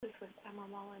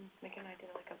Colin, Mick and I did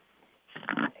like a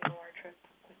AOR trip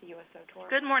with the USO tour.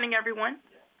 Good morning, everyone.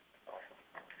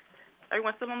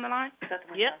 Everyone still on the line? That's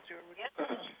my Yep.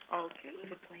 Okay.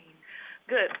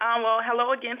 Good. Well,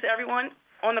 hello again to everyone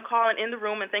on the call and in the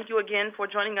room, and thank you again for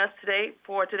joining us today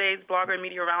for today's Blogger and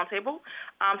Media Roundtable.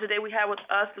 Today we have with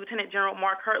us Lieutenant General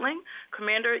Mark Hertling,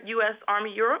 Commander, U.S.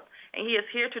 Army Europe, and he is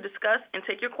here to discuss and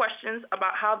take your questions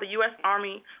about how the U.S.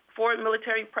 Army forward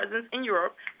military presence in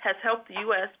Europe has helped the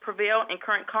U.S. prevail in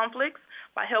current conflicts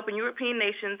by helping European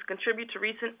nations contribute to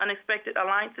recent unexpected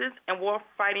alliances and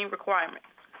war-fighting requirements.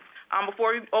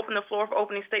 Before we open the floor for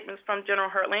opening statements from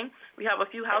General Hertling, we have a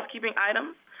few housekeeping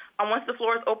items. Once the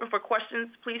floor is open for questions,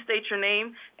 please state your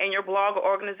name and your blog or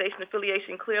organization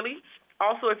affiliation clearly.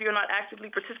 Also, if you're not actively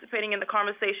participating in the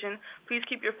conversation, please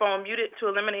keep your phone muted to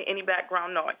eliminate any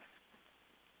background noise.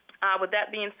 With that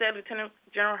being said, Lieutenant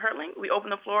General Hertling, we open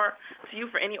the floor to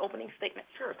you for any opening statements.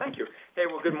 Sure, thank you. Hey,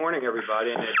 well, good morning, everybody,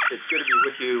 and it's good to be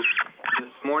with you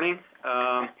this morning.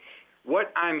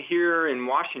 What I'm here in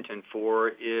Washington for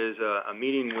is a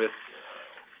meeting with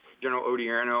General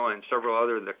Odierno and several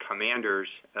other of the commanders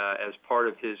as part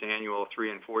of his annual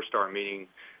 3- and 4-star meeting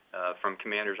from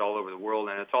commanders all over the world,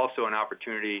 and it's also an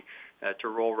opportunity to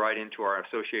roll right into our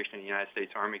Association of the United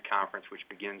States Army Conference, which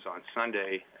begins on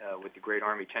Sunday with the Great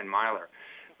Army 10-miler.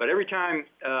 But every time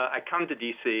I come to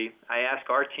D.C., I ask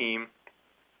our team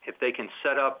if they can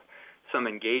set up some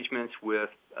engagements with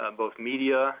both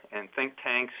media and think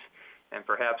tanks, and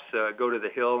perhaps go to the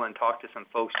Hill and talk to some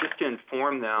folks just to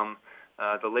inform them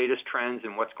the latest trends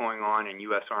and what's going on in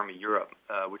U.S. Army Europe,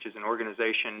 which is an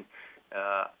organization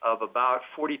of about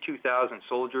 42,000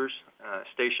 soldiers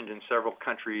stationed in several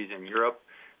countries in Europe,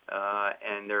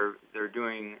 and they're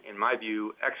doing, in my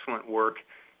view, excellent work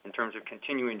in terms of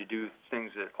continuing to do things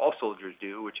that all soldiers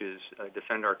do, which is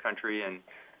defend our country and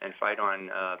fight on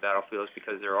battlefields,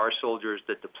 because there are soldiers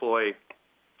that deploy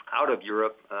out of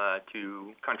Europe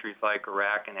to countries like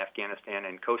Iraq and Afghanistan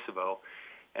and Kosovo.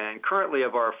 And currently,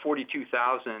 of our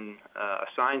 42,000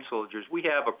 assigned soldiers, we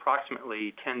have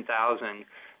approximately 10,000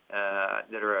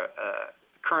 that are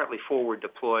currently forward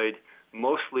deployed,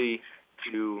 mostly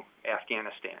to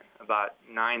Afghanistan. About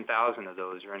 9,000 of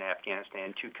those are in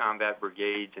Afghanistan, 2 combat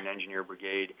brigades, an engineer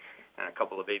brigade, and a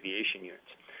couple of aviation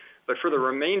units. But for the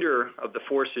remainder of the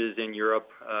forces in Europe,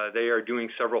 they are doing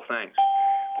several things.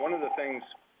 One of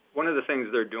the things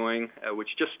they're doing, which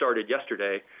just started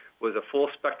yesterday, was a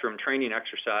full-spectrum training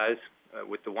exercise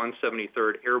with the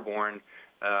 173rd Airborne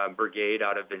Brigade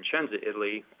out of Vicenza,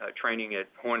 Italy, training at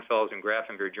Hohenfels and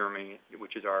Grafenwehr, Germany,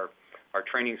 which is our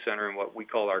training center and what we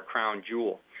call our crown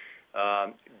jewel.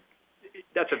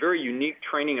 That's a very unique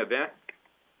training event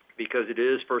because it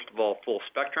is, first of all,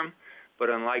 full-spectrum. But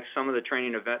unlike some of the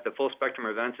training events, the full-spectrum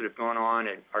events that have gone on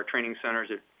at our training centers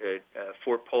at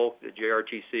Fort Polk, the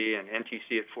JRTC, and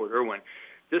NTC at Fort Irwin,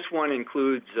 this one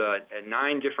includes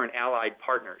 9 different allied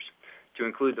partners, to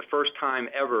include the first time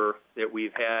ever that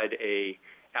we've had a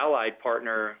allied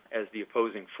partner as the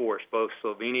opposing force. Both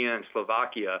Slovenia and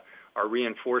Slovakia are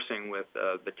reinforcing with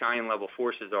battalion-level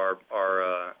forces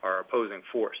our opposing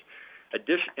force.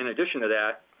 In addition to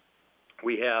that,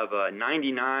 we have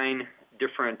 99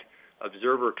 different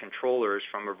observer controllers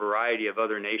from a variety of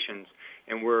other nations,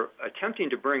 and we're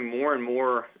attempting to bring more and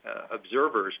more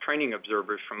observers, training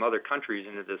observers from other countries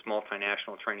into this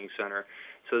multinational training center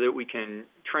so that we can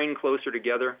train closer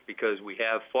together, because we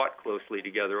have fought closely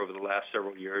together over the last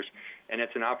several years, and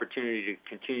it's an opportunity to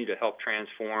continue to help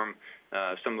transform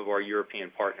some of our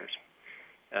European partners.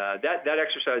 That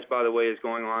exercise, by the way, is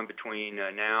going on between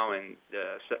now and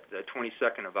the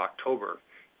 22nd of October,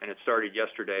 and it started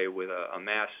yesterday with a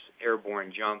mass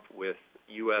airborne jump with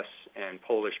U.S. and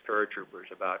Polish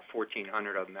paratroopers. About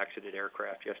 1,400 of them exited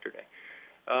aircraft yesterday.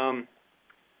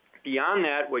 Beyond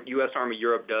that, what U.S. Army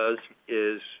Europe does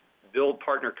is build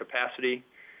partner capacity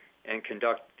and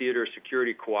conduct theater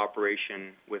security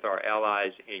cooperation with our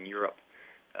allies in Europe.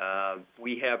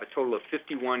 We have a total of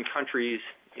 51 countries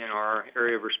in our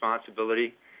area of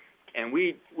responsibility, and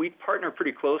we partner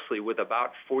pretty closely with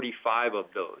about 45 of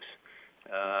those.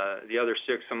 The other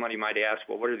 6, somebody might ask,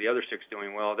 well, what are the other 6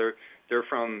 doing? Well, they're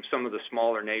from some of the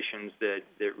smaller nations that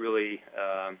really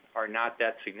are not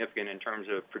that significant in terms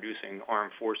of producing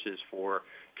armed forces for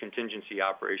contingency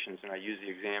operations. And I use the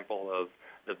example of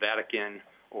the Vatican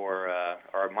or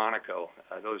Monaco.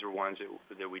 Those are ones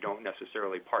that we don't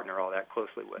necessarily partner all that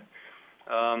closely with.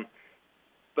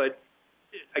 But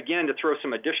again, to throw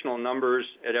some additional numbers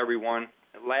at everyone,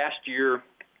 last year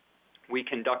we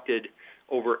conducted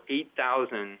over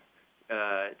 8,000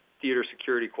 theater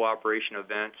security cooperation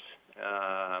events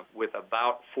with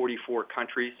about 44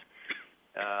 countries.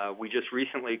 We just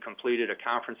recently completed a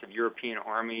conference of European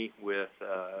Army with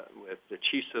the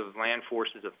chiefs of land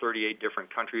forces of 38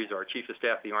 different countries. Our Chief of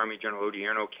Staff of the Army, General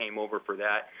Odierno, came over for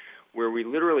that, where we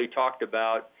literally talked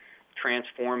about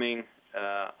transforming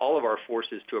all of our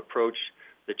forces to approach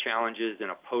the challenges in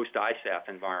a post-ISAF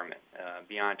environment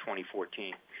beyond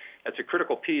 2014. That's a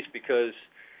critical piece because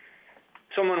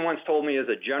someone once told me as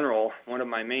a general, one of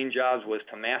my main jobs was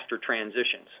to master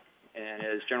transitions. And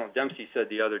as General Dempsey said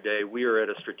the other day, we are at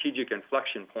a strategic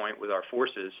inflection point with our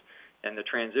forces, and the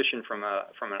transition from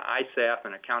an ISAF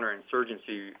and a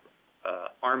counterinsurgency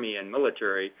army and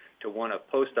military to one of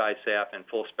post-ISAF and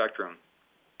full spectrum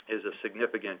is a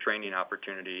significant training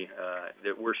opportunity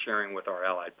that we're sharing with our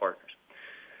allied partners.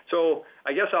 So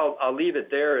I guess I'll leave it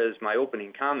there as my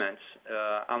opening comments.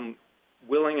 I'm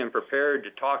willing and prepared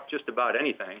to talk just about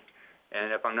anything,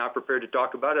 and if I'm not prepared to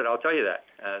talk about it, I'll tell you that.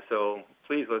 So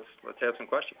please, let's have some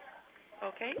questions.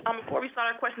 Okay. Before we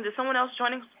start our questions, is someone else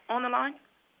joining on the line?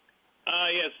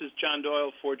 Yes, this is John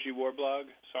Doyle, 4G War Blog.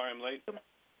 Sorry I'm late.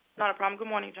 Not a problem. Good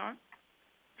morning, John.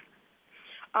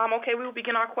 Okay, we will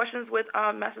begin our questions with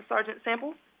Master Sergeant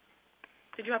Sample.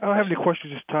 Did you have a question? I don't have any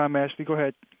questions this time, Ashley. Go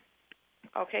ahead.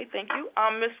 Okay, thank you.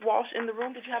 Ms. Walsh in the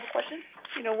room, did you have a question?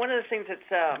 You know, one of the things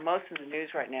that's most in the news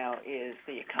right now is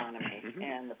the economy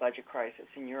and the budget crisis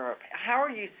in Europe. How are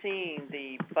you seeing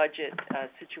the budget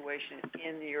situation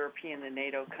in the European and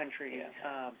NATO countries,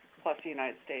 plus the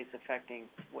United States,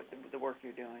 affecting the work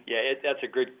you're doing? Yeah, that's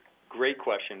a great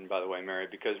question, by the way, Mary,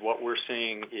 because what we're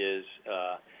seeing is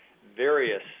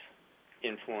various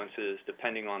influences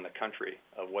depending on the country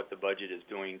of what the budget is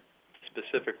doing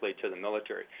specifically to the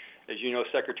military. As you know,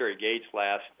 Secretary Gates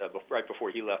right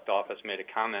before he left office, made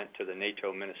a comment to the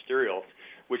NATO ministerials,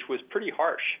 which was pretty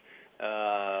harsh.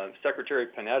 Secretary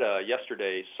Panetta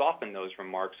yesterday softened those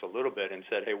remarks a little bit and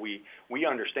said, hey, we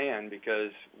understand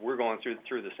because we're going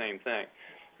through the same thing.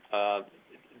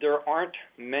 There aren't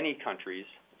many countries,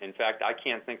 in fact, I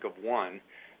can't think of one,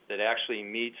 that actually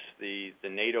meets the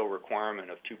NATO requirement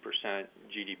of 2%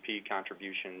 GDP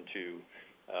contribution to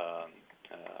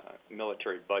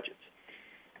military budgets.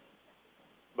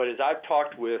 But as I've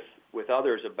talked with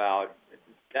others about,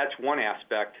 that's one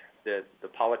aspect that the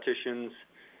politicians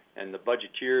and the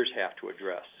budgeteers have to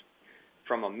address.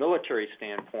 From a military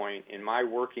standpoint, in my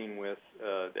working with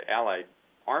the allied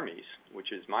armies,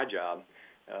 which is my job,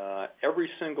 every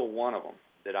single one of them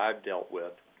that I've dealt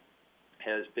with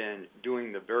has been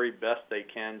doing the very best they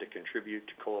can to contribute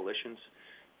to coalitions.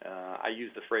 I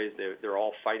use the phrase they're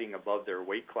all fighting above their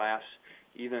weight class.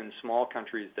 Even small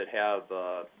countries that have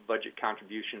budget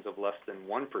contributions of less than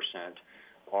 1%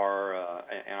 are,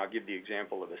 and I'll give the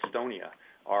example of Estonia,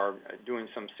 are doing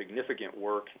some significant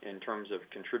work in terms of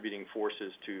contributing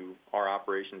forces to our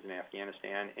operations in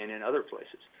Afghanistan and in other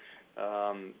places.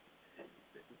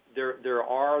 There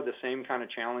are the same kind of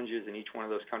challenges in each one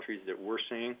of those countries that we're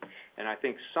seeing, and I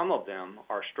think some of them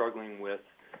are struggling with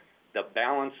the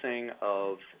balancing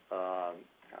of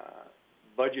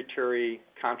budgetary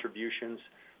contributions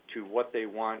to what they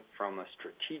want from a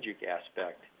strategic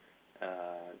aspect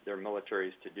their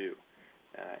militaries to do.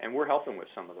 And we're helping with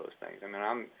some of those things. I mean,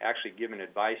 I'm actually giving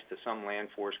advice to some land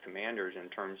force commanders in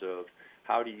terms of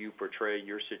how do you portray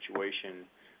your situation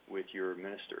with your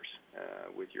ministers,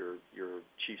 with your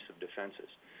chiefs of defenses.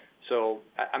 So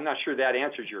I'm not sure that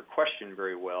answers your question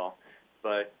very well,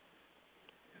 but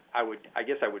I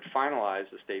guess I would finalize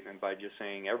the statement by just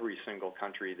saying every single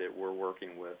country that we're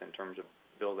working with in terms of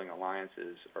building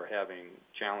alliances are having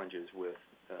challenges with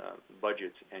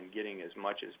budgets and getting as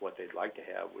much as what they'd like to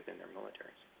have within their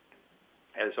militaries,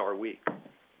 as are we.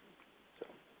 So.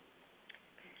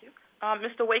 Thank you.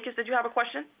 Mr. Wakis, did you have a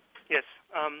question? Yes.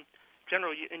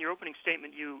 General, in your opening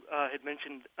statement, you had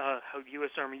mentioned how the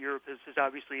U.S. Army Europe has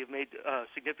obviously made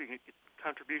significant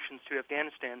contributions to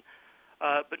Afghanistan.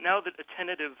 But now that a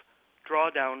tentative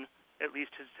drawdown, at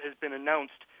least, has been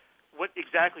announced, what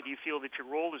exactly do you feel that your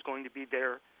role is going to be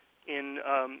there in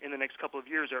the next couple of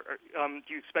years? Do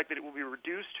you expect that it will be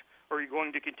reduced, or are you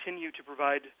going to continue to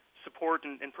provide support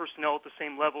and personnel at the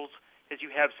same levels as you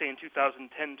have, say, in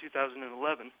 2010,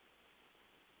 2011?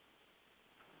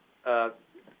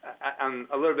 I'm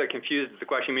a little bit confused with the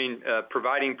question. You mean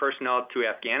providing personnel to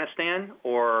Afghanistan,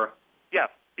 or? Yeah,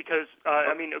 because,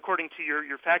 I mean, according to your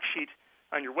fact sheet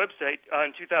on your website,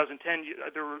 in 2010,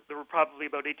 there were probably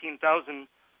about 18,000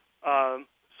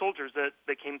 soldiers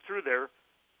that came through there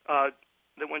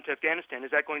that went to Afghanistan. Is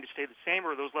that going to stay the same,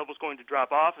 or are those levels going to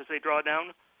drop off as they draw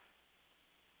down?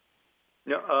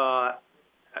 No.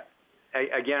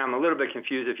 Again, I'm a little bit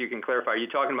confused. If you can clarify, are you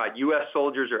talking about U.S.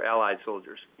 soldiers or Allied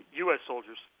soldiers? U.S.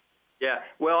 soldiers. Yeah.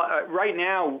 Well, right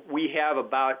now we have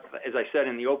about, as I said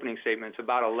in the opening statements,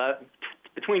 about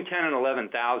between 10 and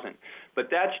 11,000. But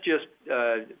that's just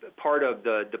part of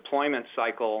the deployment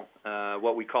cycle,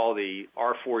 what we call the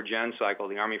R4 Gen cycle,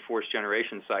 the Army Force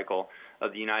Generation cycle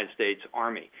of the United States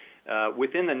Army.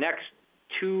 Within the next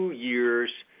 2 years,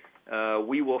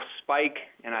 we will spike,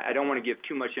 and I don't want to give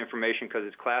too much information because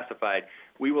it's classified,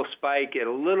 we will spike at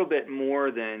a little bit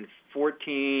more than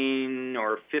 14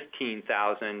 or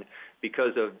 15,000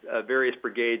 because of various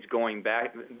brigades going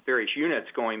back, various units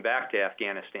going back to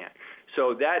Afghanistan.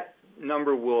 So that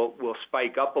number will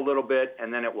spike up a little bit,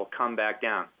 and then it will come back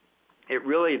down. It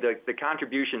really, the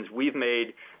contributions we've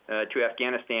made to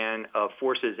Afghanistan of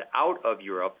forces out of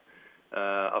Europe,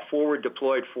 a forward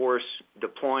deployed force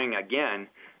deploying again,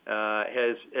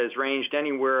 has ranged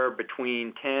anywhere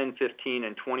between 10, 15,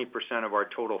 and 20% of our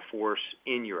total force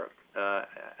in Europe.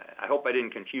 I hope I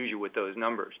didn't confuse you with those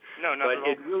numbers. No, not at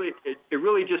all. But it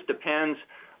really just depends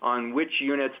on which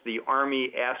units the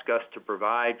Army asks us to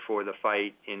provide for the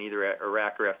fight in either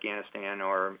Iraq or Afghanistan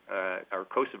or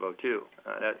Kosovo too.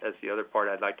 That's the other part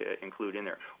I'd like to include in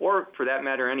there, or for that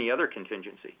matter, any other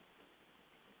contingency.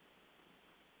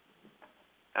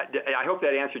 I hope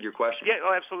that answered your question. Yeah,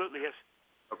 oh, absolutely, yes.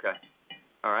 Okay.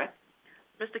 All right.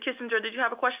 Mr. Kissinger, did you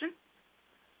have a question?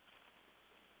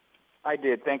 I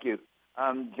did. Thank you.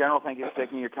 General, thank you for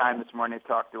taking your time this morning to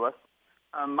talk to us.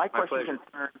 My question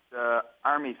concerns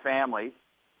Army families.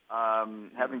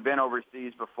 Having been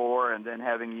overseas before and then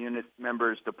having unit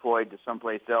members deployed to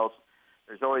someplace else,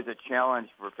 there's always a challenge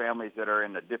for families that are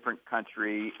in a different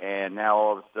country and now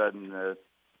all of a sudden the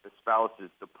spouse is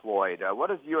deployed.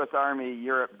 What is the U.S. Army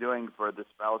Europe doing for the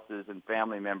spouses and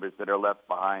family members that are left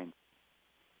behind?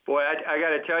 Boy, I got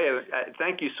to tell you,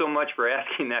 thank you so much for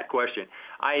asking that question.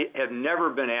 I have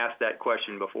never been asked that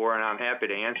question before, and I'm happy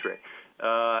to answer it.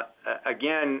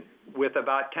 Again, with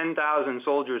about 10,000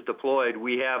 soldiers deployed,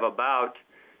 we have about,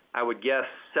 I would guess,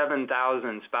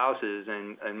 7,000 spouses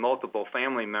and multiple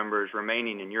family members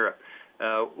remaining in Europe.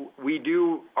 We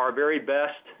do our very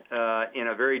best in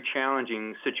a very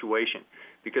challenging situation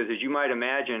because, as you might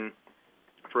imagine,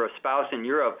 for a spouse in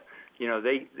Europe, you know,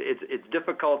 it's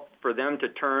difficult for them to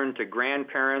turn to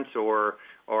grandparents or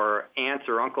aunts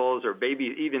or uncles or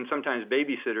even sometimes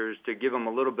babysitters to give them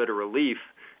a little bit of relief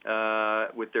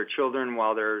with their children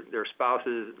while their spouse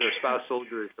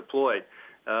soldier is deployed.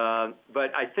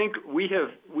 But I think we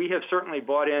have certainly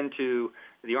bought into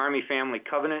the Army Family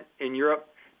Covenant in Europe.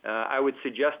 I would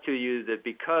suggest to you that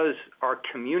because our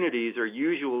communities are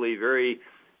usually very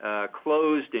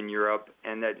closed in Europe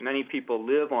and that many people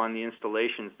live on the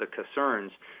installations, the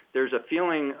casernes, there's a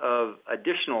feeling of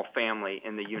additional family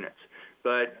in the units.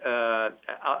 But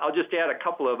I'll just add a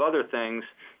couple of other things.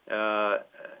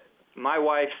 My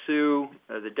wife, Sue,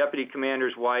 the deputy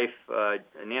commander's wife,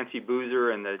 Nancy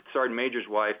Boozer, and the sergeant major's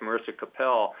wife, Marissa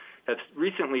Capel, have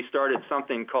recently started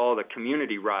something called a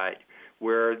community ride,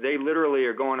 where they literally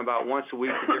are going about once a week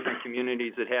to different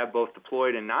communities that have both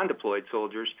deployed and non-deployed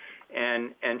soldiers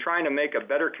and trying to make a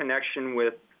better connection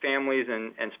with families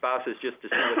and spouses just to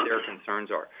see what their concerns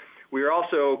are. We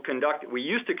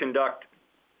used to conduct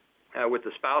with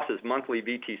the spouses monthly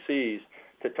VTCs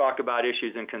to talk about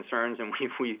issues and concerns, and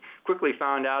we quickly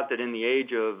found out that in the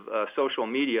age of social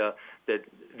media that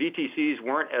VTCs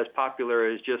weren't as popular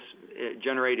as just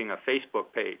generating a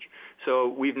Facebook page. So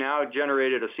we've now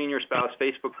generated a senior spouse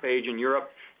Facebook page in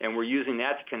Europe, and we're using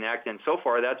that to connect, and so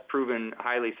far that's proven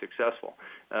highly successful.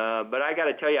 But I got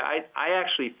to tell you, I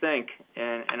actually think,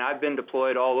 and I've been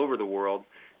deployed all over the world,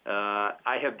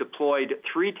 I have deployed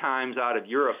 3 times out of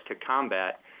Europe to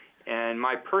combat, and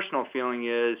my personal feeling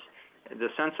is the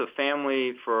sense of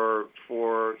family for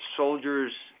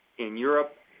soldiers in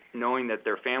Europe, knowing that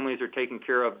their families are taken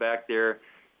care of back there,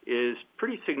 is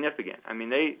pretty significant. I mean,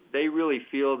 they really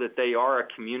feel that they are a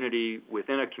community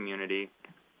within a community.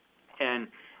 And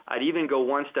I'd even go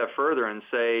one step further and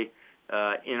say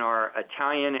in our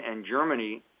Italian and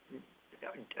German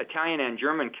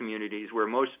communities, where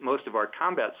most of our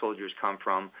combat soldiers come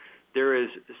from, there is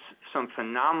some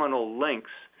phenomenal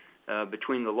links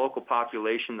between the local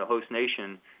population, the host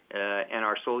nation, and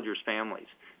our soldiers' families.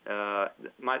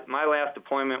 My last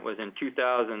deployment was in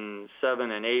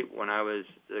 2007 and 8 when I was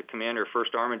the commander of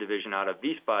 1st Armored Division out of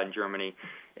Wiesbaden, Germany.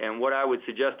 And what I would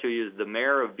suggest to you is the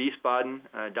mayor of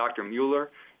Wiesbaden, Dr. Mueller,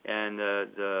 and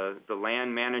the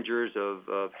land managers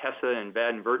of Hesse and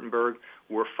Baden-Württemberg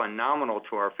were phenomenal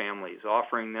to our families,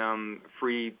 offering them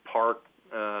free park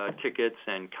tickets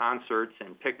and concerts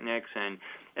and picnics,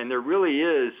 and there really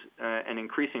is an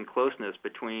increasing closeness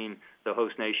between the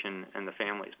host nation and the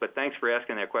families. But thanks for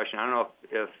asking that question. I don't know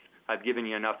if I've given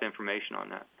you enough information on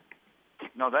that.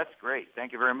 No, that's great.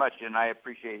 Thank you very much, and I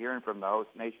appreciate hearing from the host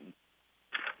nation.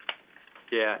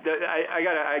 Yeah,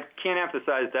 I can't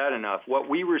emphasize that enough. What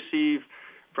we receive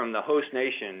from the host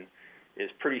nation is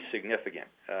pretty significant.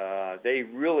 They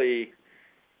really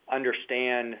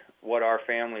understand what our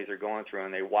families are going through,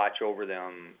 and they watch over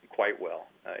them quite well.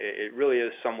 It really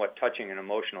is somewhat touching and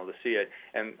emotional to see it.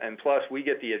 And plus, we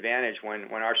get the advantage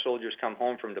when our soldiers come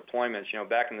home from deployments. You know,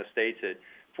 back in the States at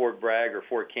Fort Bragg or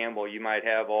Fort Campbell, you might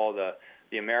have all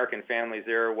the American families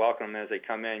there welcome them as they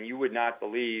come in. You would not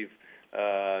believe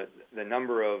the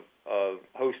number of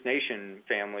host nation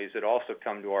families that also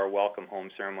come to our welcome home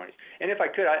ceremonies. And if I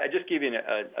could, I'd just give you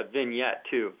a vignette,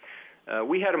 too.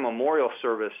 We had a memorial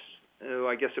service,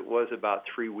 I guess it was about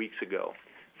 3 weeks ago,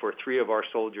 for 3 of our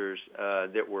soldiers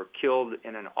that were killed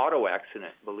in an auto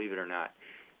accident, believe it or not.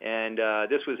 And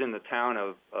this was in the town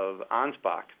of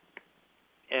Ansbach.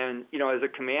 And, you know, as a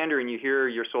commander and you hear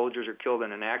your soldiers are killed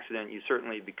in an accident, you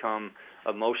certainly become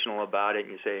emotional about it,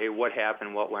 and you say, hey, what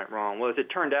happened, what went wrong? Well, as it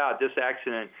turned out, this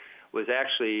accident was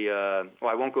actually,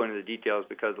 well, I won't go into the details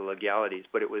because of legalities,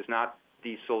 but it was not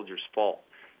these soldiers' fault.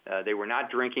 They were not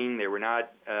drinking, they were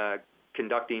not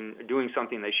doing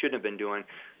something they shouldn't have been doing,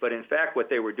 but in fact what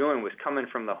they were doing was coming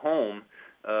from the home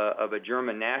of a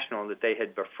German national that they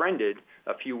had befriended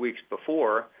a few weeks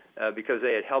before because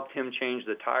they had helped him change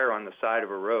the tire on the side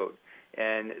of a road.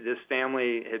 And this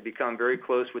family had become very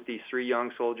close with these 3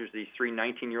 young soldiers, these 3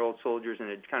 19-year-old soldiers, and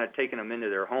had kind of taken them into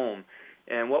their home.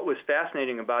 And what was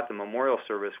fascinating about the memorial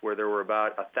service, where there were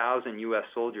about 1,000 U.S.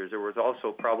 soldiers, there was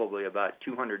also probably about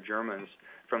 200 Germans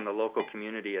from the local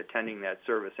community attending that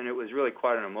service. And it was really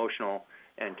quite an emotional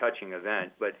and touching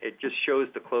event. But it just shows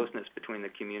the closeness between the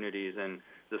communities and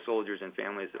the soldiers and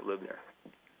families that live there.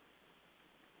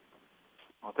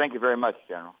 Well, thank you very much,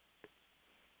 General.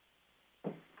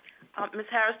 Ms.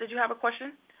 Harris, did you have a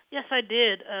question? Yes, I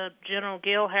did. General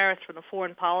Gail Harris from the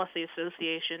Foreign Policy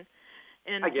Association.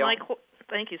 And hi, Gail.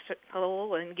 Thank you, sir.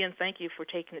 Hello, and again, thank you for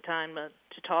taking the time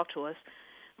to talk to us.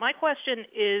 My question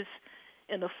is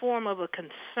in the form of a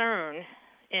concern,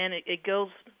 and it goes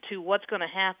to what's going to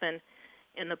happen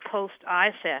in the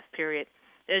post-ISAF period.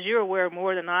 As you're aware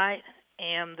more than I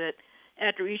am, that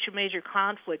after each major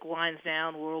conflict winds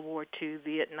down, World War II,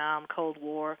 Vietnam, Cold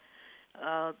War,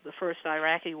 the first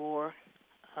Iraqi war,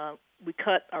 we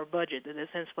cut our budget. The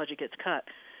defense budget gets cut.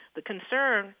 The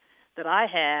concern that I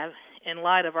have in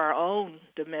light of our own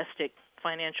domestic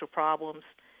financial problems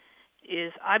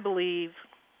is I believe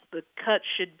the cuts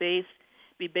should be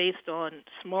based on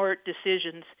smart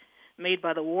decisions made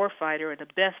by the warfighter and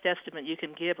the best estimate you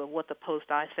can give of what the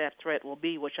post-ISAF threat will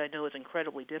be, which I know is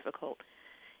incredibly difficult.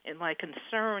 And my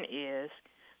concern is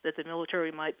that the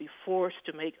military might be forced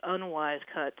to make unwise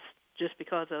cuts just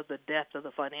because of the depth of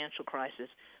the financial crisis.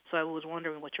 So I was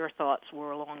wondering what your thoughts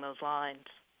were along those lines.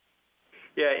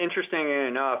 Yeah, interestingly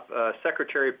enough,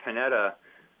 Secretary Panetta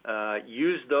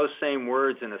used those same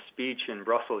words in a speech in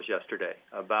Brussels yesterday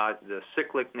about the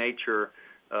cyclic nature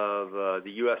of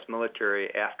the U.S.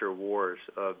 military after wars,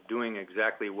 of doing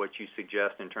exactly what you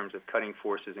suggest in terms of cutting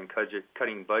forces and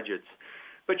cutting budgets.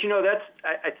 But, you know,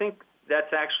 I think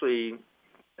that's actually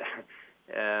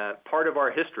part of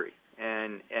our history,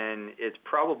 and it's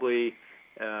probably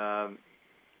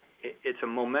it's a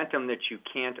momentum that you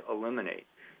can't eliminate.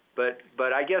 But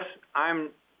I guess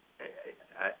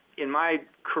in my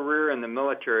career in the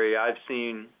military, I've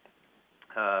seen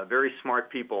very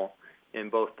smart people in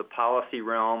both the policy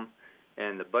realm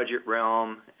and the budget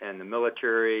realm and the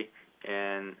military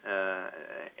and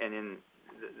in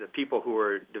the people who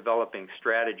are developing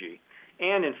strategy,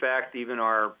 and in fact even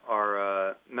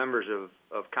our members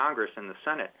of Congress and the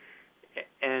Senate.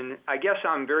 And I guess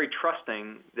I'm very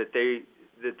trusting that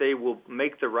they will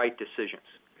make the right decisions.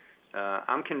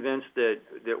 I'm convinced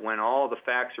that when all the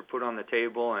facts are put on the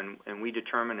table and we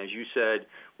determine, as you said,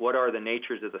 what are the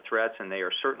natures of the threats, and they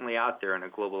are certainly out there in a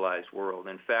globalized world.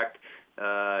 In fact,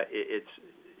 it's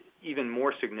even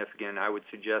more significant, I would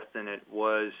suggest, than it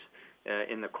was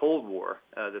in the Cold War.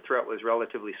 The threat was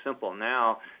relatively simple.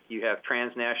 Now you have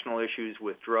transnational issues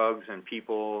with drugs and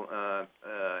people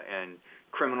and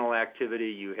criminal activity.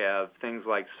 You have things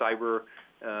like cyber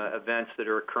events that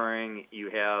are occurring. You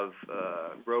have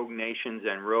rogue nations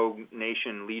and rogue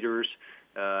nation leaders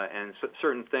and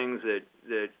certain things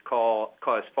that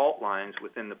cause fault lines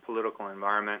within the political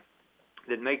environment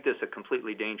that make this a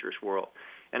completely dangerous world.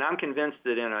 And I'm convinced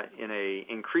that in a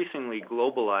increasingly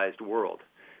globalized world,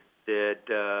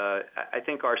 that I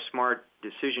think our smart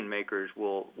decision makers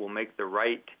will make the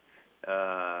right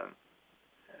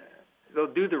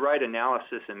they'll do the right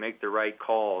analysis and make the right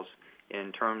calls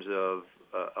in terms of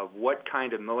what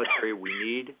kind of military we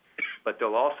need but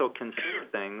they'll also consider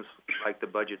things like the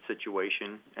budget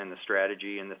situation and the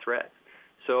strategy and the threat.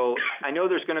 So I know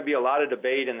there's going to be a lot of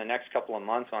debate in the next couple of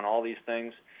months on all these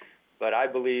things, but I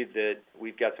believe that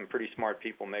we've got some pretty smart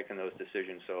people making those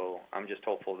decisions, so I'm just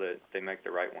hopeful that they make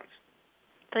the right ones.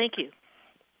 Thank you.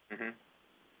 Mm-hmm.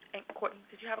 And Courtney,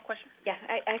 did you have a question? Yeah,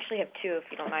 I actually have two, if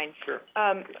you don't mind. Sure.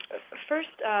 First,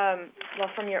 well,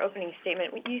 from your opening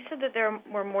statement, you said that there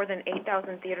were more than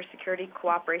 8,000 theater security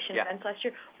cooperation events last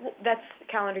year. That's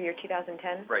calendar year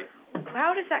 2010? Right.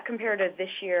 How does that compare to this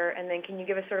year? And then can you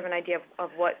give us sort of an idea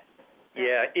of what?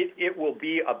 Yeah, it will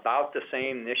be about the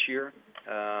same this year.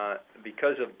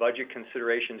 Because of budget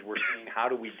considerations, we're seeing how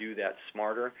do we do that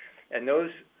smarter. And those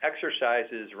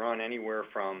exercises run anywhere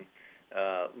from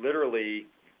literally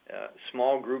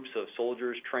small groups of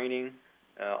soldiers training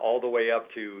all the way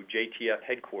up to JTF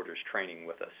headquarters training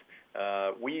with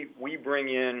us. We bring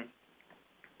in,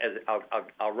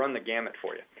 I'll run the gamut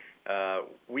for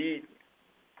you.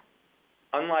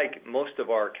 Unlike most of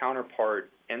our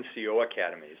counterpart NCO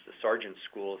academies, the sergeant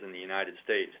schools in the United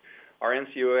States, our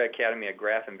NCO Academy at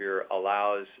Grafenbeer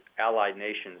allows allied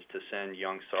nations to send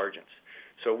young sergeants.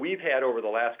 So we've had over the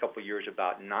last couple of years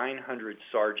about 900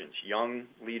 sergeants, young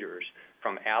leaders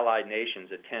from allied nations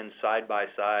attend side by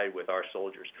side with our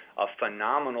soldiers. A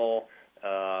phenomenal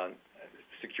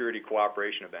security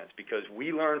cooperation events because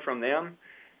we learn from them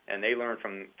and they learn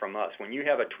from us. When you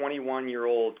have a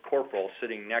 21-year-old corporal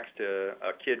sitting next to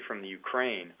a kid from the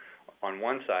Ukraine on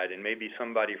one side and maybe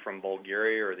somebody from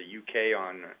Bulgaria or the UK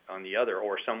on the other,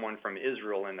 or someone from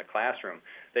Israel in the classroom,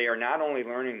 they are not only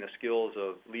learning the skills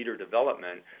of leader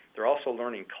development, they're also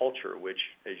learning culture, which,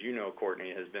 as you know,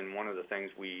 Courtney, has been one of the things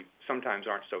we sometimes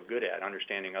aren't so good at,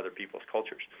 understanding other people's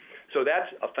cultures. So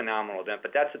that's a phenomenal event,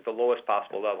 but that's at the lowest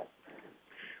possible level.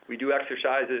 We do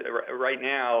exercises right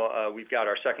now. We've got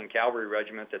our 2nd Cavalry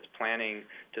Regiment that's planning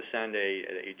to send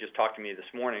he just talked to me this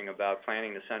morning about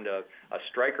planning to send a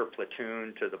striker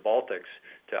platoon to the Baltics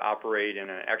to operate in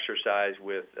an exercise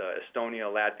with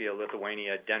Estonia, Latvia,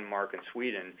 Lithuania, Denmark, and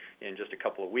Sweden in just a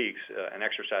couple of weeks, an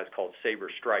exercise called Saber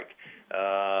Strike.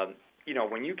 You know,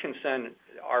 when you can send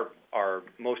our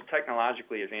most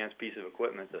technologically advanced piece of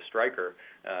equipment, the Stryker,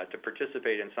 to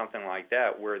participate in something like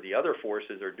that where the other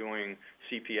forces are doing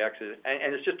CPXs,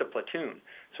 and it's just a platoon.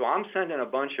 So I'm sending a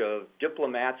bunch of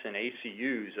diplomats and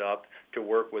ACUs up to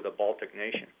work with a Baltic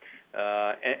nation.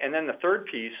 And then the third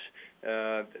piece,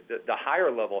 the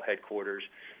higher level headquarters,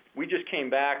 we just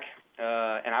came back,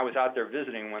 and I was out there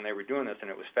visiting when they were doing this, and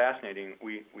it was fascinating.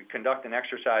 We conduct an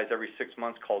exercise every 6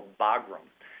 months called Bagram.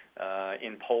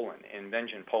 In Poland, in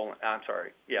Węgrzyn, Poland.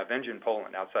 Węgrzyn,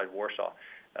 Poland, outside Warsaw.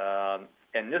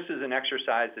 And this is an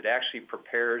exercise that actually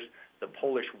prepares the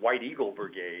Polish White Eagle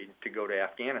Brigade to go to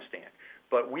Afghanistan.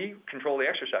 But we control the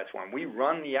exercise for them. We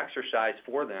run the exercise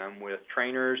for them with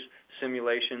trainers,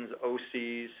 simulations,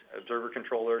 OCs, observer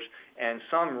controllers, and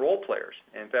some role players.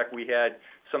 In fact, we had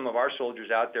some of our soldiers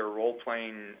out there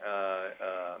role-playing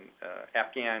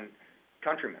Afghan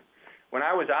countrymen. When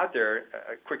I was out there,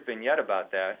 a quick vignette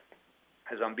about that,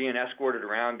 as I'm being escorted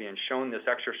around, being shown this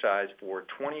exercise for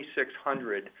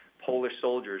 2,600 Polish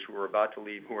soldiers who were about to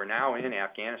leave, who are now in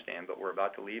Afghanistan, but were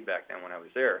about to leave back then when I was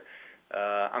there.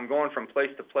 I'm going from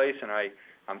place to place, and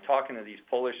I'm talking to these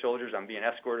Polish soldiers. I'm being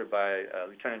escorted by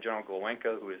Lieutenant General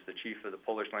Głowenka, who is the chief of the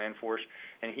Polish Land Force,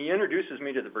 and he introduces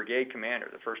me to the brigade commander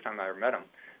the first time I ever met him.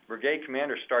 Brigade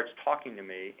commander starts talking to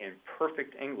me in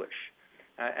perfect English.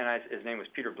 His name was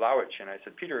Peter Blauich, and I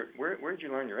said, Peter, where did you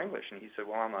learn your English? And he said,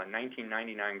 well, I'm a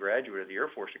 1999 graduate of the Air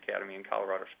Force Academy in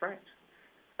Colorado Springs.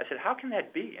 I said, how can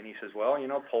that be? And he says, well, you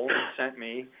know, Poland sent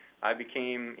me. I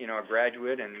became, you know, a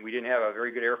graduate, and we didn't have a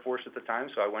very good Air Force at the time,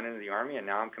 so I went into the Army, and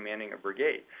now I'm commanding a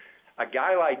brigade. A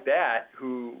guy like that,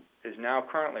 who is now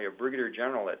currently a brigadier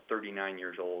general at 39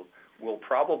 years old, will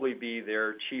probably be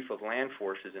their chief of land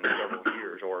forces in several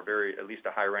years, or at least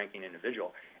a high-ranking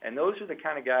individual. And those are the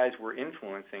kind of guys we're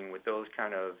influencing with those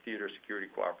kind of theater security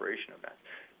cooperation events.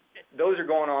 Those are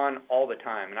going on all the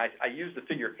time, and I use the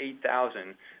figure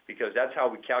 8,000 because that's how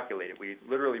we calculate it. We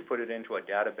literally put it into a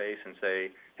database and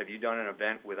say, have you done an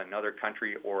event with another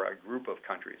country or a group of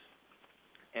countries?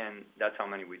 And that's how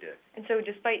many we did. And so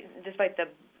despite the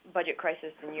budget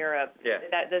crisis in Europe,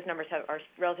 those numbers are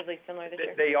relatively similar this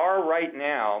year? They are right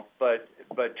now, but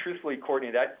truthfully,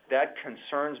 Courtney, that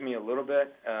concerns me a little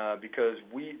bit because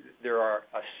there are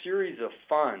a series of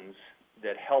funds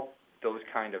that help those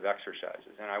kind of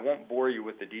exercises. And I won't bore you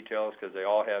with the details because they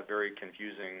all have very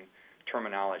confusing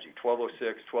terminology.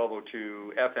 1206,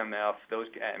 1202, FMF,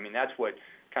 that's what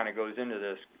kind of goes into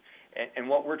this. And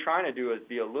what we're trying to do is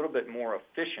be a little bit more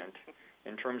efficient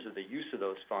in terms of the use of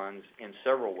those funds in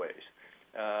several ways.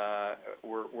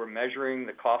 We're measuring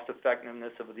the cost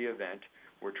effectiveness of the event.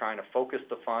 We're trying to focus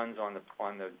the funds on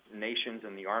the nations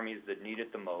and the armies that need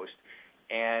it the most.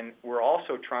 And we're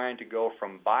also trying to go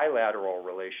from bilateral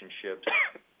relationships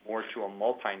more to a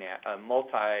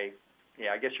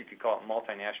I guess you could call it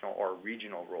multinational or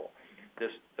regional role.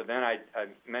 This event I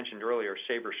mentioned earlier,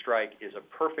 Sabre Strike, is a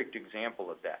perfect example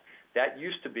of that. That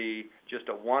used to be just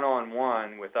a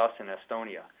one-on-one with us in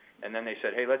Estonia. And then they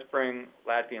said, hey, let's bring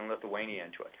Latvia and Lithuania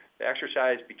into it. The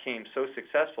exercise became so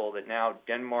successful that now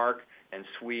Denmark and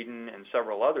Sweden and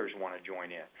several others want to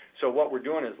join in. So what we're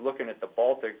doing is looking at the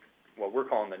Baltic, what we're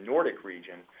calling the Nordic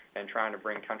region, and trying to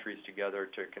bring countries together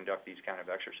to conduct these kind of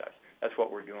exercises. That's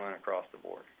what we're doing across the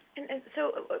board. And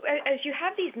so as you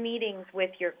have these meetings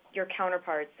with your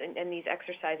counterparts and these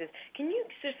exercises, can you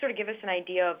just sort of give us an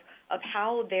idea of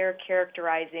how they're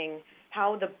characterizing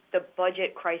how the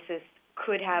budget crisis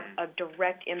could have a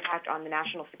direct impact on the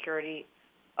national security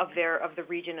of the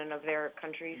region and of their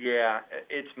countries? Yeah,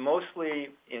 it's mostly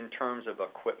in terms of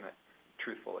equipment,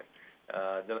 truthfully.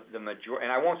 The majority,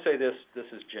 and I won't say this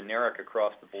is generic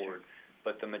across the board,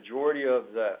 but the majority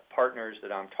of the partners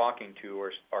that I'm talking to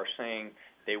are saying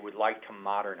they would like to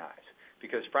modernize.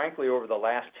 Because frankly, over the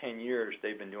last 10 years,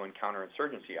 they've been doing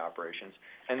counterinsurgency operations,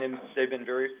 and then they've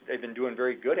been doing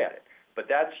very good at it. But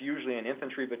that's usually an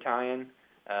infantry battalion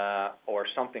or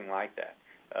something like that.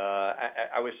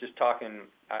 I was just talking,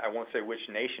 I won't say which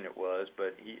nation it was,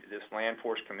 but this land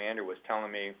force commander was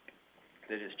telling me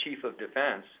that his chief of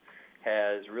defense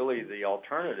has really the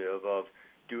alternative of,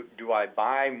 do I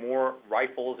buy more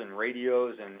rifles and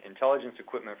radios and intelligence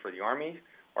equipment for the Army,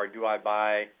 or do I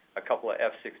buy a couple of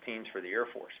F-16s for the Air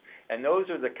Force? And those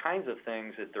are the kinds of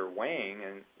things that they're weighing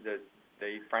and that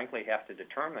they frankly have to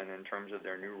determine in terms of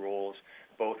their new roles,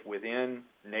 both within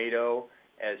NATO,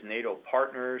 as NATO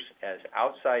partners, as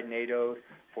outside NATO,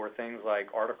 for things like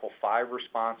Article 5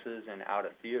 responses and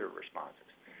out-of-theater responses.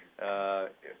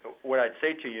 What I'd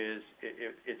say to you is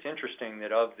it's interesting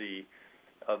that of the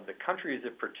countries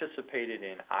that participated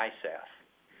in ISAF,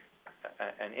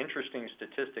 an interesting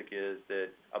statistic is that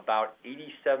about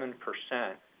 87%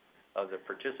 of the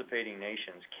participating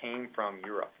nations came from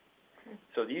Europe.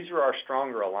 So these are our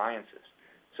stronger alliances.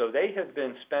 So they have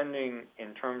been spending,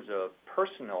 in terms of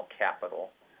personnel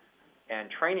capital and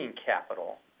training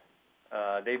capital,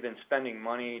 they've been spending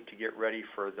money to get ready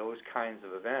for those kinds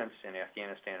of events in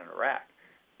Afghanistan and Iraq.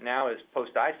 Now, as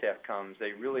post-ISAF comes,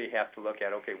 they really have to look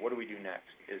at, okay, what do we do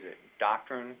next? Is it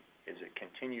doctrine? Is it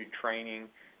continued training?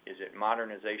 Is it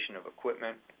modernization of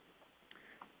equipment?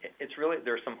 It's really,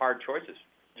 there's some hard choices,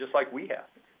 just like we have.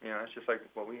 You know, it's just like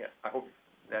what we have. I hope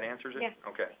that answers it? Yeah.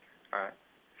 Okay. All right.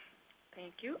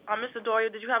 Thank you. Mr. Doyle,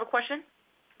 did you have a question?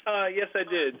 Yes, I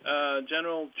did.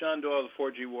 General John Doyle, the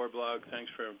 4G War Blog, thanks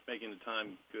for making the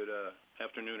time. Good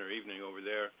afternoon or evening over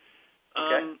there.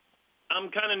 Okay. I'm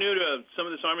kind of new to some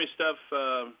of this Army stuff,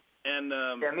 and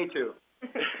yeah, me too.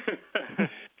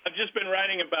 I've just been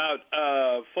writing about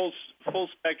full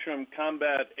spectrum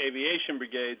combat aviation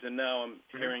brigades, and now I'm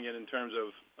hearing it in terms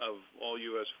of all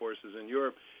U.S. forces in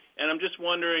Europe. And I'm just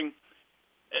wondering,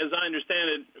 as I understand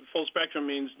it, full spectrum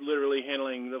means literally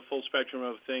handling the full spectrum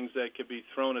of things that could be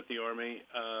thrown at the Army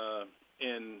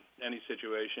in any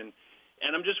situation.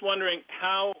 And I'm just wondering,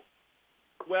 how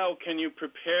well can you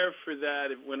prepare for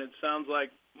that when it sounds like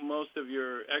most of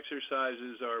your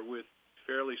exercises are with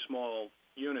fairly small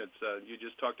units? You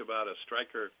just talked about a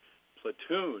Stryker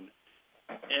platoon.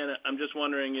 And I'm just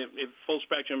wondering if full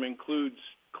spectrum includes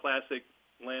classic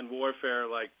land warfare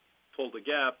like Pull the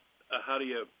Gap, how do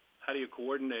you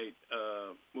coordinate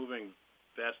moving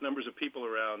vast numbers of people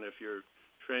around if you're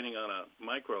training on a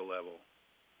micro level?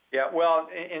 Yeah, well,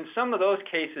 in some of those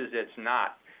cases, it's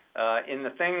not. In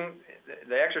the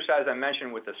exercise I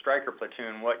mentioned with the Stryker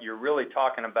platoon, what you're really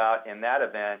talking about in that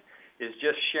event is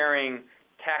just sharing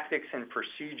tactics and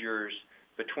procedures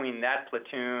between that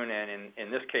platoon and,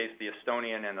 in this case, the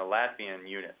Estonian and the Latvian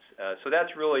units. So that's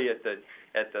really at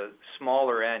the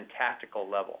smaller end tactical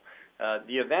level.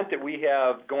 The event that we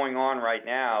have going on right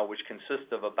now, which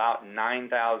consists of about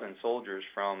 9,000 soldiers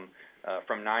from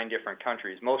 9 different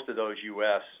countries, most of those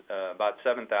U.S., about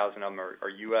 7,000 of them are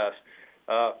U.S.,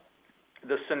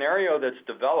 the scenario that's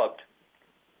developed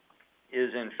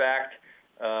is, in fact,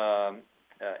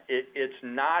 it's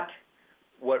not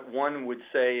what one would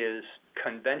say is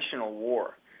conventional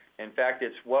war. In fact,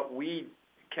 it's what we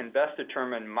can best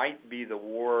determine might be the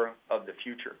war of the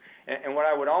future. And what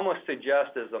I would almost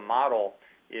suggest as a model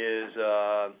is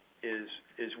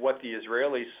what the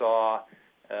Israelis saw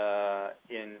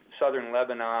in southern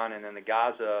Lebanon and in the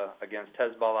Gaza against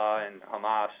Hezbollah and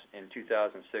Hamas in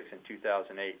 2006 and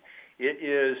 2008. It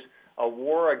is a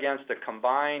war against a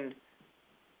combined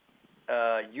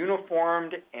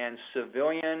uniformed and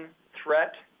civilian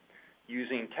threat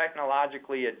using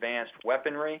technologically advanced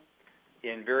weaponry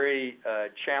in very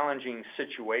challenging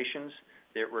situations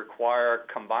that require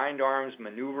combined arms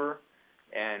maneuver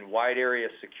and wide area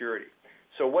security.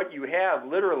 So what you have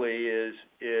literally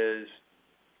is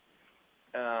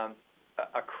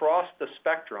across the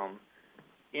spectrum,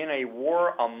 in a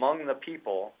war among the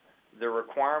people, the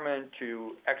requirement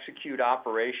to execute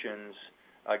operations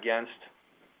against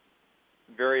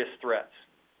various threats.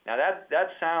 Now that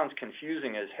sounds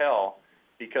confusing as hell,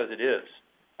 because it is.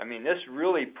 I mean, this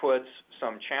really puts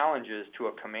some challenges to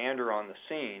a commander on the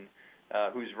scene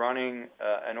who's running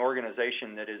an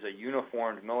organization that is a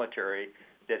uniformed military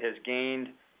that has gained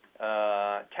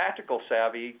tactical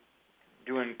savvy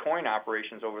doing coin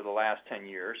operations over the last 10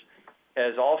 years,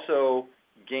 has also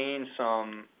gained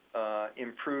some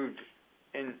improved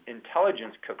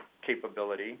intelligence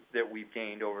capability that we've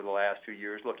gained over the last 2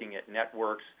 years, looking at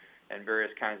networks and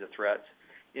various kinds of threats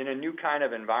in a new kind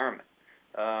of environment.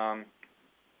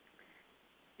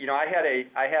 You know, I had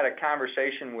a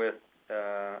conversation with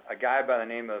a guy by the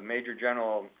name of Major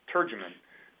General Turgeman,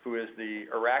 who is the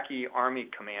Iraqi Army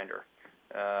commander,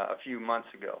 a few months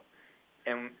ago,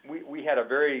 and we had a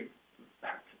very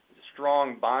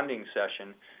strong bonding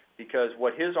session, because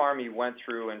what his army went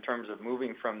through in terms of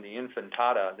moving from the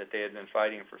infantada that they had been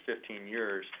fighting for 15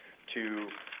 years to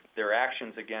their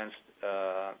actions against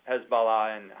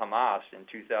Hezbollah and Hamas in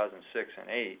 2006 and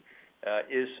 8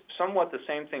 is somewhat the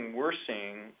same thing we're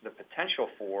seeing the potential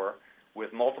for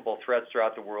with multiple threats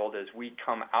throughout the world as we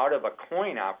come out of a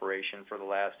coin operation for the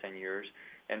last 10 years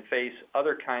and face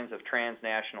other kinds of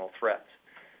transnational threats.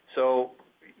 So,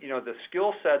 you know, the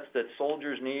skill sets that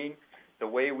soldiers need, the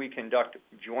way we conduct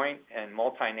joint and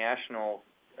multinational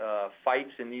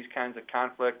fights in these kinds of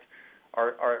conflict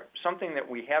are something that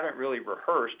we haven't really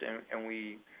rehearsed, and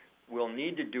we will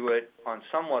need to do it on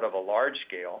somewhat of a large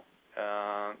scale.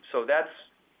 So that's,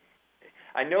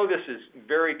 I know this is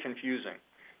very confusing.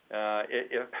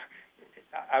 If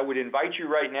I would invite you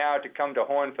right now to come to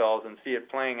Hohenfels and see it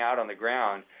playing out on the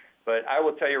ground, but I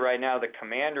will tell you right now, the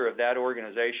commander of that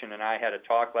organization and I had a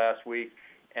talk last week,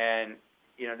 and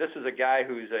you know, this is a guy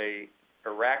who's a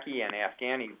Iraqi and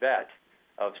Afghani vet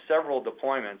of several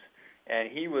deployments,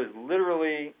 and he was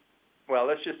literally, well,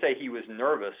 let's just say he was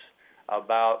nervous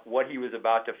about what he was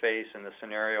about to face in the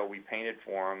scenario we painted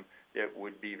for him that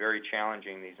would be very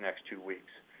challenging these next 2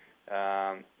 weeks.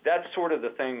 That's sort of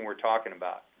the thing we're talking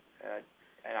about,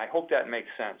 and I hope that makes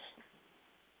sense.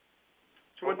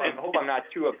 I hope I'm not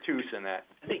too obtuse in that.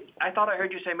 I thought I heard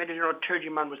you say Major General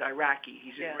Turgeman was Iraqi.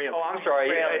 He's Israeli. Oh, I'm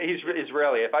sorry. He's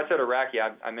Israeli. If I said Iraqi,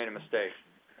 I made a mistake.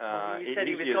 You said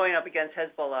he was going up against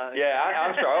Hezbollah. Yeah,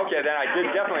 I'm sorry. Okay, then I did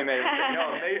definitely make a mistake.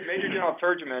 No, Major General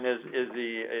Turgeman is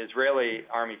the Israeli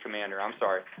Army commander. I'm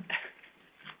sorry.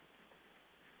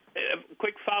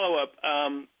 Quick follow-up.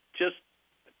 Just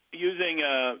using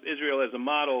Israel as a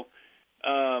model,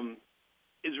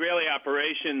 Israeli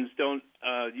operations don't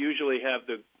usually have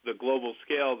the global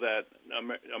scale that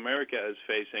America is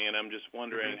facing, and I'm just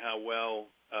wondering how well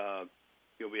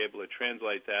you'll be able to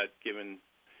translate that given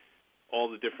all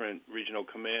the different regional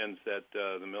commands that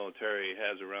the military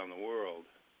has around the world.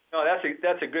 No,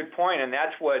 that's a good point, and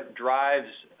that's what drives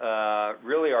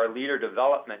really our leader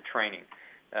development training.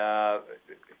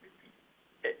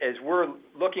 As we're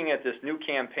looking at this new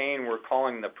campaign we're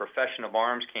calling the Profession of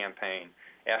Arms campaign,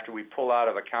 after we pull out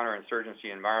of a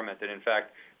counterinsurgency environment that, in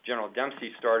fact, General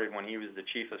Dempsey started when he was the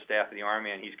Chief of Staff of the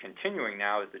Army, and he's continuing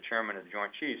now as the Chairman of the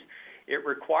Joint Chiefs, it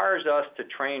requires us to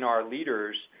train our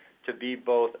leaders to be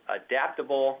both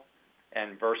adaptable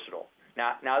and versatile.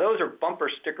 Now those are bumper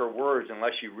sticker words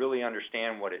unless you really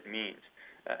understand what it means.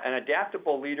 An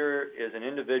adaptable leader is an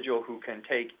individual who can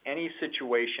take any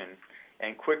situation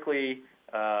and quickly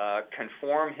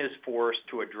conform his force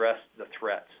to address the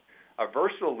threats. A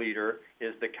versatile leader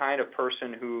is the kind of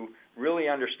person who really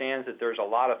understands that there's a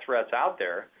lot of threats out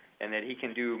there and that he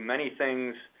can do many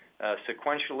things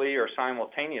sequentially or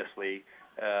simultaneously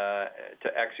to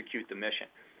execute the mission.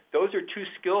 Those are two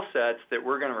skill sets that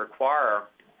we're going to require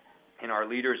in our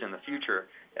leaders in the future,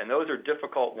 and those are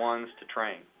difficult ones to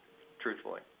train,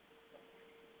 truthfully.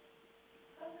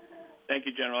 Thank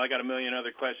you, General. I got a million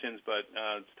other questions, but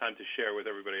it's time to share with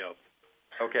everybody else.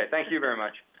 Okay, thank you very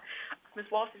much. Ms.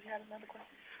 Walsh, did you have another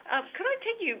question? Could I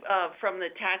take you from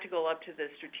the tactical up to the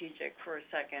strategic for a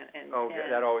second? And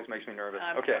that always makes me nervous.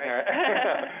 Okay. Sorry. All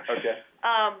right. Okay.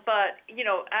 But, you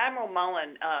know, Admiral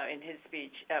Mullen, in his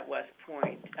speech at West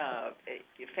Point,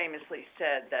 famously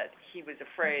said that he was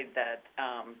afraid that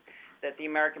that the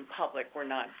American public were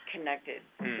not connected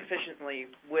sufficiently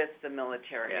with the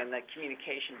military, and that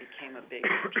communication became a big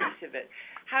piece of it.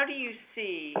 How do you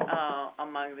see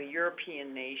among the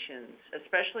European nations,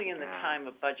 especially in the time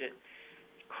of budget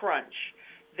crunch,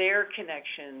 their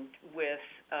connection with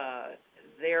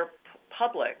their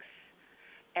publics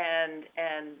and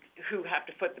who have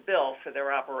to foot the bill for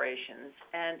their operations,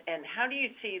 and how do you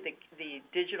see the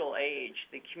digital age,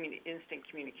 the instant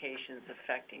communications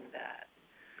affecting that?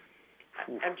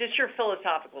 And just your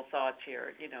philosophical thoughts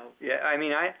here, you know. Yeah, I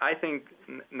mean, I think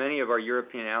many of our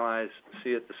European allies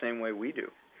see it the same way we do.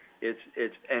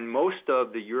 And most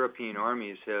of the European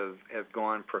armies have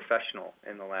gone professional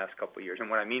in the last couple of years. And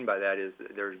what I mean by that is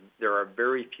there are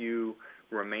very few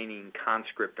remaining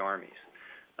conscript armies.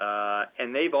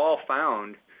 And they've all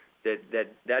found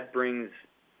that brings,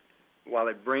 while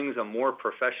it brings a more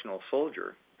professional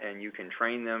soldier, and you can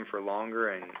train them for longer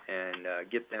and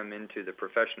get them into the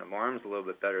profession of arms a little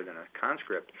bit better than a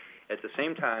conscript, at the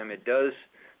same time it does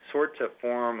sort of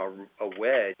form a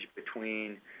wedge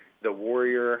between the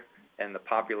warrior and the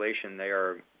population they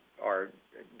are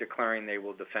declaring they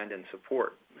will defend and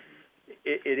support.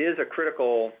 It is a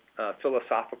critical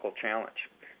philosophical challenge.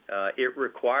 It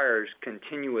requires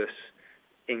continuous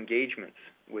engagements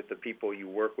with the people you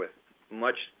work with,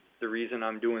 much the reason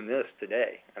I'm doing this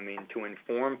today. I mean, to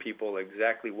inform people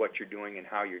exactly what you're doing and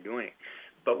how you're doing it.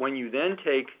 But when you then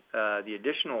take the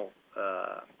additional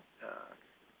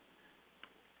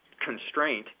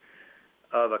constraint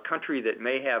of a country that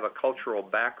may have a cultural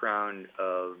background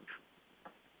of,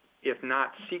 if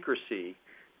not secrecy,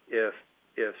 if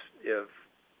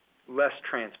less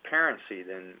transparency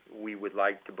than we would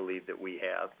like to believe that we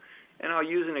have. And I'll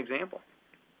use an example.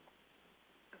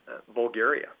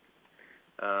 Bulgaria.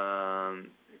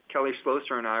 Kelly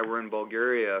Sloser and I were in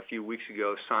Bulgaria a few weeks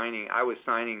ago I was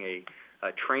signing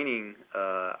a training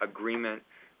agreement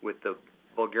with the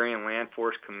Bulgarian Land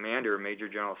Force Commander, Major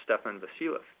General Stefan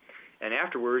Vasiliev. And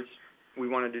afterwards, we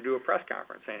wanted to do a press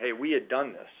conference saying, hey, we had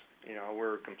done this. You know,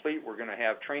 we're complete. We're going to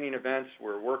have training events.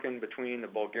 We're working between the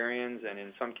Bulgarians and,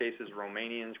 in some cases,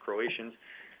 Romanians, Croatians.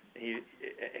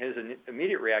 His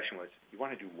immediate reaction was, you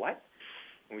want to do what?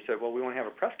 And we said, well, we want to have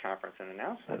a press conference and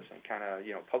announce this and kind of,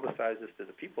 you know, publicize this to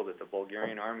the people that the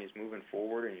Bulgarian army is moving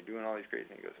forward and you're doing all these great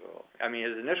things. He goes, well, I mean,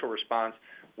 his initial response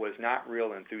was not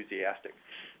real enthusiastic.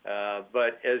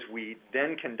 But as we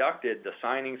then conducted the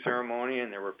signing ceremony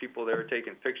and there were people there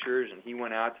taking pictures and he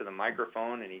went out to the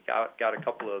microphone and he got a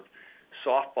couple of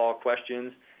softball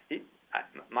questions,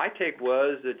 my take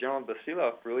was that General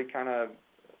Vasiliev really kind of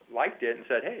liked it and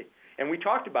said, hey, and we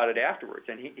talked about it afterwards.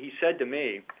 And he said to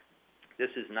me, this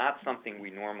is not something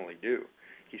we normally do.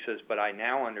 He says, but I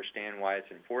now understand why it's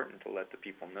important to let the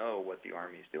people know what the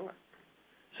Army is doing.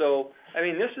 So, I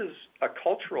mean, this is a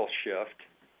cultural shift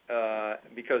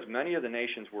because many of the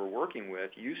nations we're working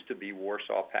with used to be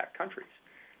Warsaw Pact countries.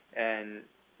 And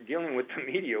dealing with the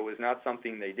media was not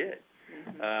something they did.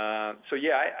 So,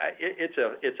 yeah, it's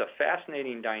a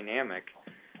fascinating dynamic,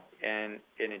 and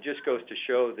it just goes to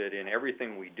show that in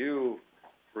everything we do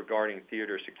regarding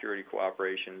theater security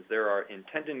cooperations, there are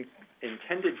intended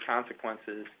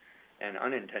consequences and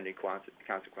unintended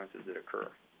consequences that occur.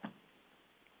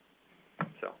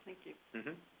 So, thank you.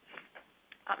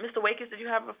 Mr. Wakers, did you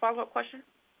have a follow-up question?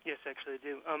 Yes, actually I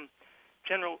do.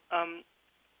 General,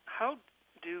 how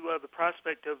do the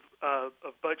prospect of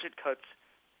budget cuts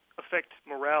affect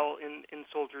morale in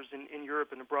soldiers in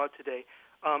Europe and abroad today?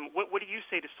 What do you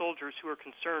say to soldiers who are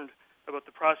concerned about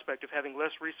the prospect of having less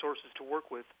resources to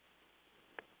work with?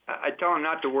 I tell them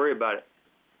not to worry about it.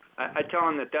 I tell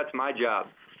them that that's my job.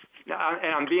 Now,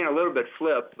 and I'm being a little bit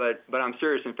flip, but I'm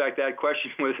serious. In fact, that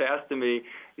question was asked to me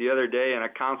the other day in a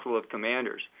council of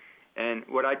commanders. And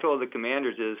what I told the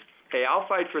commanders is, hey, I'll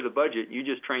fight for the budget. You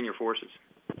just train your forces.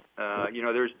 You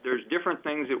know, there's different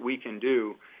things that we can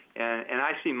do. And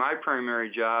I see my primary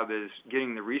job as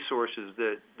getting the resources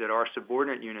that our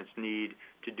subordinate units need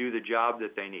to do the job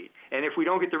that they need. And if we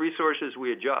don't get the resources,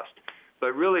 we adjust.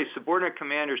 But really, subordinate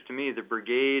commanders, to me, the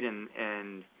brigade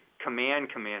and command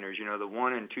commanders, you know, the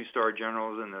 1- and 2-star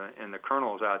generals and the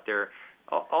colonels out there,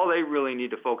 all they really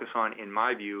need to focus on, in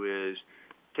my view, is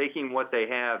taking what they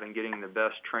have and getting the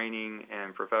best training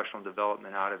and professional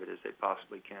development out of it as they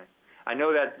possibly can. I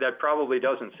know that probably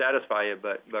doesn't satisfy you,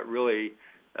 but really,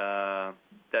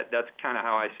 that's kind of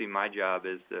how I see my job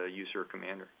as the USER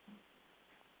commander.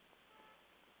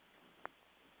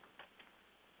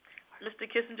 Mr.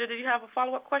 Kissinger, did you have a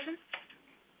follow-up question?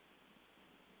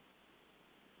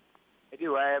 I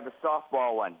do. I have a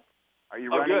softball one. Are you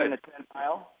running in a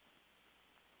 10-mile?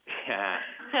 Yeah.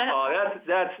 Oh,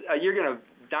 that's you're gonna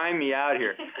dime me out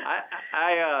here.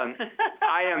 I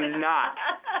am not.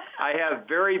 I have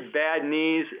very bad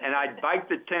knees, and I bike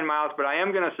the 10 miles, but I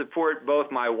am going to support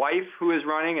both my wife, who is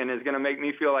running and is going to make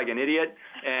me feel like an idiot,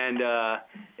 and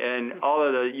all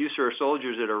of the USER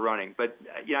soldiers that are running. But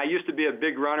I used to be a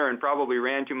big runner and probably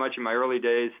ran too much in my early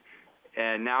days,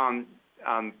 and now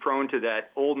I'm prone to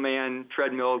that old man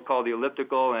treadmill called the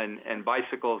elliptical and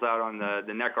bicycles out on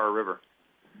the Neckar River.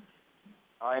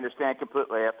 I understand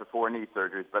completely after 4 knee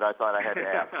surgeries, but I thought I had to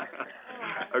ask.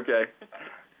 Okay.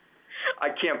 I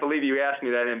can't believe you asked me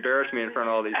that and embarrassed me in front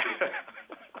of all these people.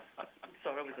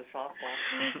 So it was a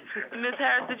softball. Ms.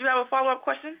 Harris, did you have a follow-up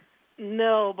question?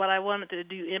 No, but I wanted to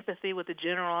do empathy with the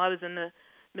general. I was in the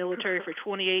military for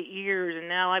 28 years, and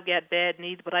now I've got bad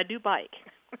knees, but I do bike.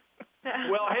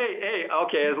 Well, hey,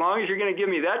 okay, as long as you're going to give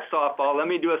me that softball, let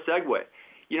me do a segue.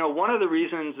 One of the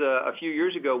reasons a few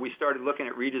years ago we started looking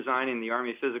at redesigning the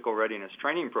Army Physical Readiness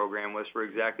Training Program was for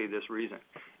exactly this reason.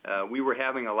 We were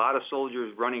having a lot of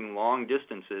soldiers running long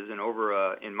distances, and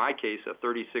over, in my case, a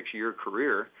 36-year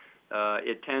career,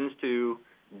 it tends to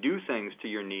do things to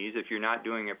your knees if you're not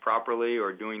doing it properly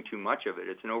or doing too much of it.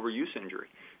 It's an overuse injury.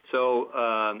 So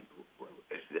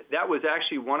that was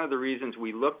actually one of the reasons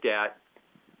we looked at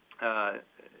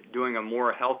doing a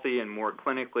more healthy and more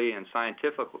clinically and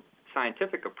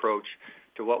scientific approach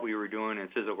to what we were doing in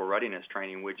physical readiness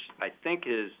training, which I think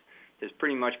has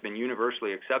pretty much been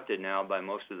universally accepted now by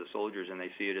most of the soldiers, and they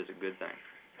see it as a good thing.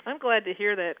 I'm glad to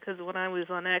hear that, because when I was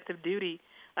on active duty,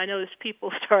 I noticed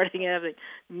people starting having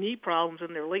knee problems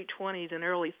in their late 20s and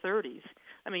early 30s.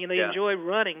 I mean, they enjoy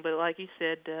running, but like you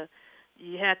said,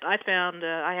 I found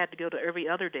I had to go to every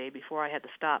other day before I had to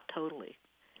stop totally.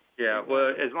 Yeah, well,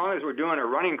 as long as we're doing a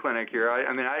running clinic here, I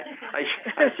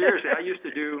seriously, I used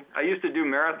to do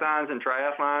marathons and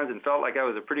triathlons and felt like I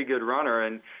was a pretty good runner,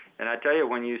 and I tell you,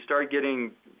 when you start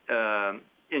getting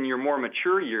in your more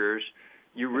mature years,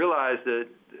 you realize that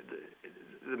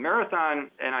the marathon,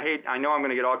 and I know I'm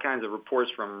going to get all kinds of reports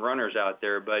from runners out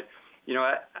there, but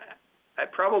I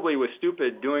probably was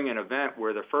stupid doing an event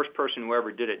where the first person who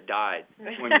ever did it died,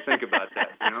 when you think about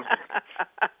that,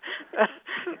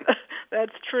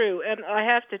 That's true, and I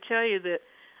have to tell you that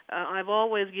I've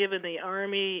always given the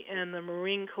Army and the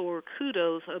Marine Corps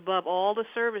kudos above all the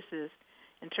services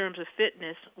in terms of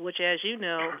fitness, which, as you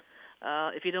know,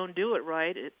 if you don't do it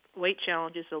right, weight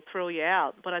challenges will throw you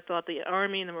out. But I thought the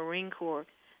Army and the Marine Corps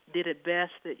did it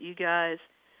best, that you guys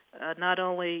not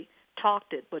only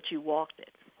talked it, but you walked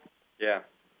it. Yeah.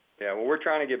 Well, we're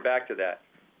trying to get back to that.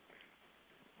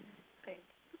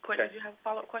 Quinn, did you have a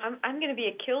follow-up question? I'm going to be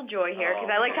a killjoy here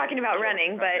because I like talking about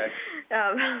running, but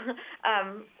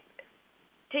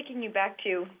taking you back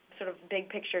to sort of big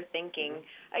picture thinking,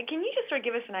 can you just sort of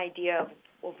give us an idea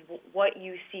of what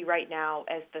you see right now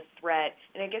as the threat,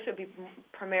 and I guess it would be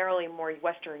primarily more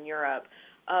Western Europe,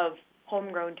 of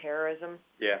homegrown terrorism?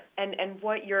 Yeah. And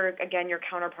what your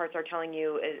counterparts are telling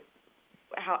you is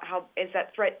how is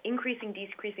that threat increasing,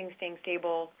 decreasing, staying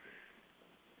stable?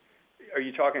 Are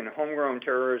you talking homegrown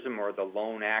terrorism or the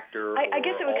lone actor, I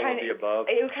guess it would all of the above?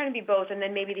 It would kind of be both, and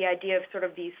then maybe the idea of sort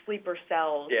of these sleeper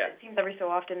cells. Yeah. It seems every so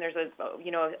often there's a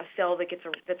cell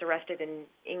that's arrested in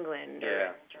England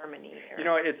or Germany.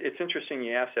 It's interesting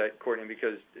you asked that, Courtney,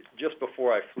 because just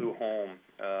before I flew home,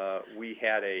 we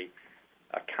had a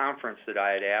conference that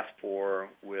I had asked for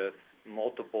with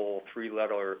multiple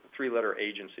three-letter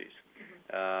agencies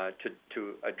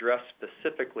to address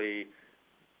specifically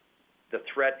the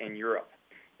threat in Europe.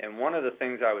 And one of the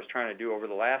things I was trying to do over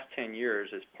the last 10 years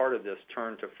as part of this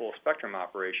turn to full spectrum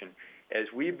operation, as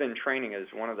we've been training, as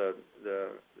one of the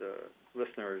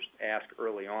listeners asked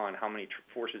early on, how many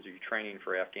forces are you training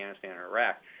for Afghanistan and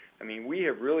Iraq? I mean, we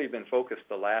have really been focused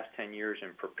the last 10 years in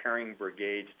preparing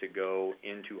brigades to go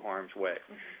into harm's way.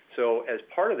 So as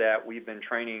part of that, we've been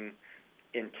training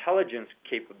intelligence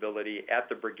capability at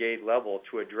the brigade level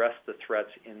to address the threats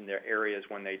in their areas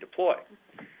when they deploy.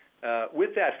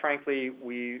 With that, frankly,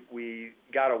 we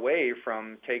got away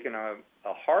from taking a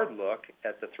hard look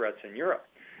at the threats in Europe.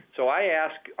 So I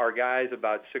asked our guys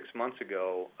about 6 months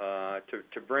ago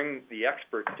to bring the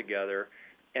experts together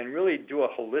and really do a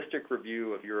holistic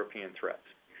review of European threats.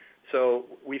 So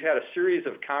we've had a series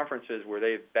of conferences where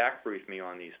they've back-briefed me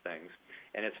on these things,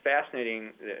 and it's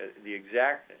fascinating.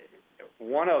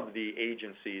 One of the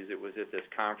agencies that was at this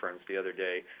conference the other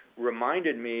day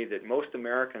reminded me that most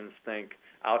Americans think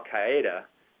Al-Qaeda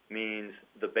means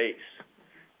the base.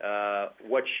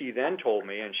 What she then told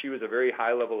me, and she was a very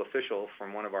high-level official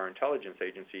from one of our intelligence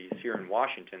agencies here in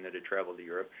Washington that had traveled to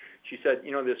Europe, she said,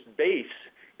 this base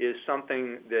is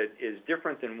something that is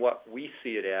different than what we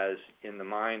see it as in the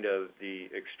mind of the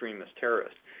extremist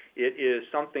terrorist. It is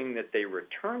something that they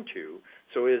return to.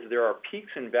 So as there are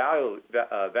peaks and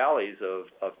valleys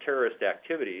of terrorist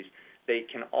activities, they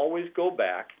can always go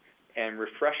back and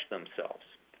refresh themselves.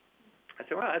 I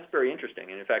said, well, that's very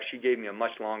interesting. And in fact, she gave me a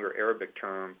much longer Arabic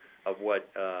term of what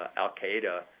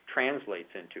Al-Qaeda translates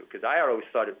into, because I always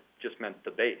thought it just meant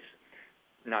the base.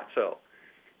 Not so.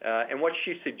 And what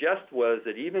she suggests was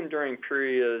that even during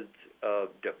periods of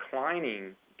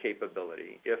declining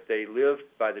capability, if they live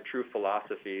by the true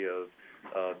philosophy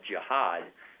of jihad,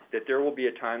 that there will be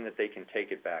a time that they can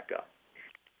take it back up.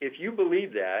 If you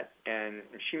believe that, and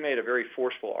she made a very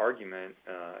forceful argument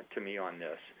to me on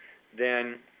this,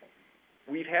 then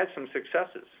we've had some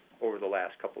successes over the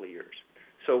last couple of years.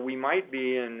 So we might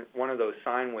be in one of those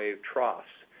sine wave troughs,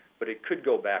 but it could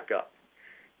go back up.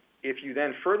 If you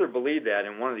then further believe that,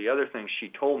 and one of the other things she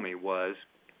told me was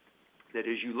that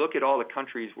as you look at all the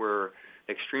countries where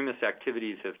extremist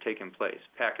activities have taken place,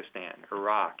 Pakistan,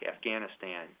 Iraq,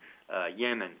 Afghanistan,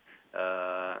 Yemen,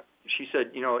 she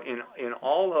said, you know, in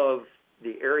all of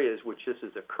the areas which this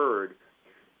has occurred,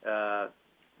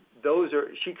 those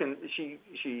are, she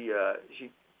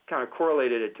kind of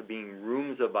correlated it to being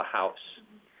rooms of a house.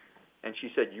 And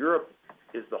she said Europe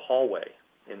is the hallway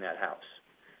in that house.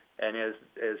 And as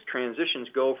transitions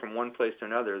go from one place to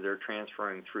another, they're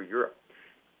transferring through Europe.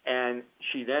 And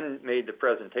she then made the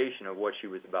presentation of what she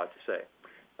was about to say.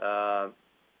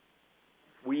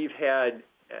 We've had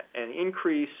an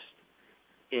increase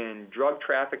in drug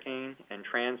trafficking and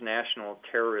transnational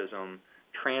terrorism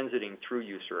transiting through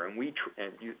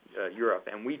Europe,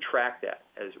 and we track that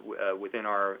as within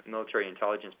our military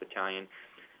intelligence battalion,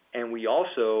 and we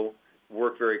also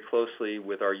work very closely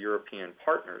with our European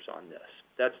partners on this.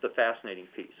 That's the fascinating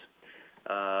piece.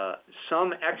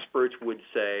 Some experts would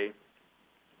say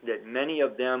that many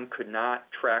of them could not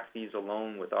track these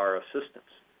alone with our assistance.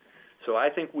 So I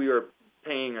think we are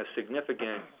paying a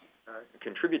significant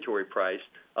contributory price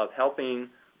of helping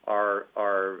our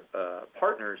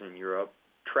partners in Europe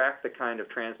track the kind of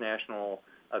transnational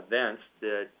events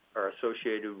that are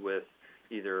associated with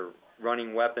either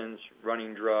running weapons,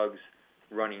 running drugs,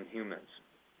 running humans.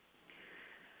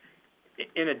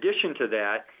 In addition to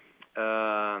that,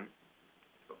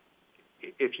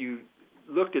 if you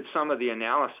looked at some of the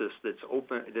analysis that's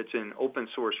in open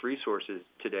source resources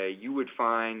today, you would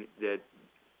find that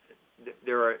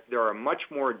there are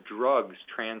much more drugs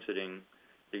transiting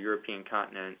the European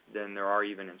continent than there are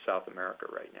even in South America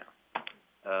right now.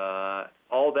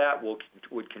 All that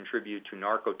would contribute to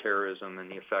narco-terrorism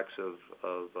and the effects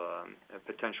of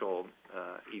potential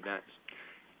events.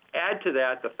 Add to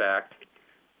that the fact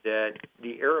that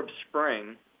the Arab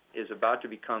Spring is about to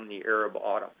become the Arab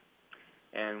Autumn.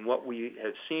 And what we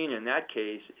have seen in that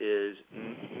case is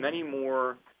many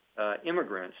more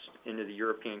immigrants into the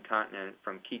European continent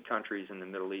from key countries in the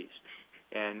Middle East.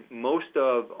 And most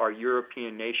of our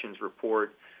European nations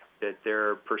report that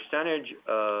their percentage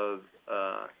of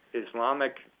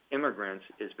Islamic immigrants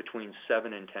is between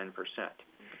 7 and 10%.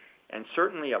 And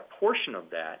certainly a portion of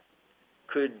that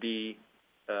could be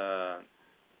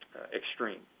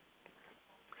extreme.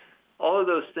 All of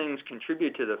those things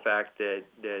contribute to the fact that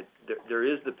there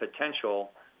is the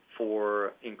potential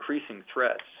for increasing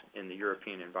threats in the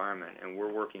European environment, and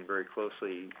we're working very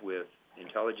closely with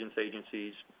intelligence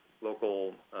agencies,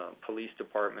 local police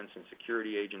departments, and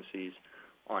security agencies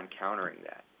on countering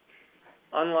that.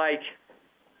 Unlike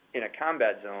in a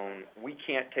combat zone, we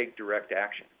can't take direct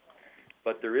action,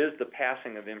 but there is the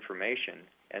passing of information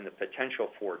and the potential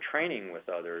for training with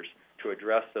others to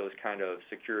address those kind of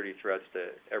security threats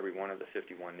to every one of the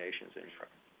 51 nations in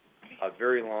Europe. A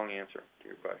very long answer to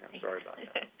your question. I'm sorry about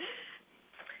that.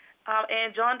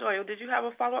 And John Doyle, did you have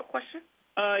a follow-up question?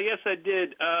 Yes, I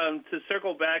did. To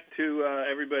circle back to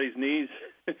everybody's needs,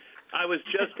 I was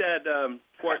just at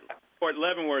Fort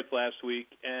Leavenworth last week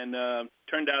and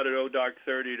turned out at ODark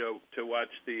 30 to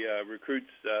watch the recruits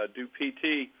do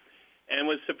PT, and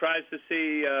was surprised to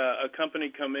see a company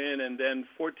come in and then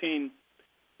 14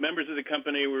 members of the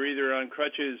company were either on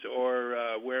crutches or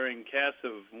wearing casts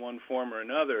of one form or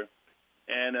another.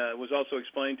 And it was also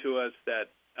explained to us that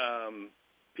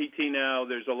PT now,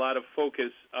 there's a lot of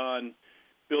focus on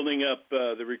building up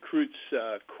the recruits'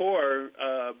 core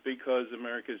because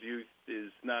America's youth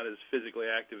is not as physically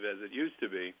active as it used to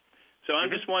be. So I'm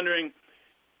just wondering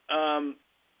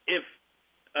if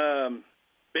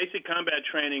basic combat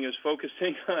training is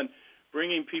focusing on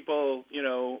bringing people,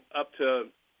 up to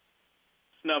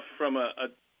snuff from a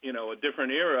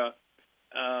different era.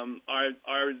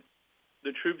 Are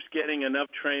the troops getting enough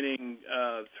training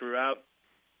throughout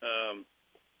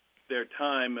their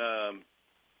time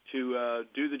to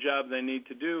do the job they need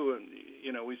to do. And,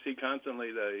 you know, we see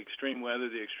constantly the extreme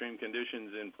weather, the extreme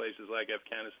conditions in places like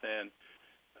Afghanistan.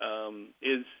 I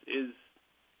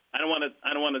don't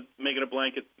want to make it a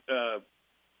blanket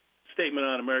statement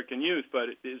on American youth, but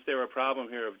is there a problem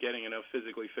here of getting enough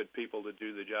physically fit people to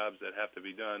do the jobs that have to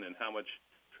be done, and how much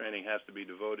training has to be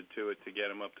devoted to it to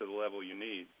get them up to the level you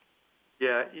need?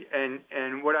 Yeah,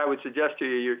 and what I would suggest to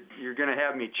you, you're going to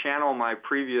have me channel my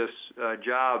previous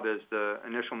job as the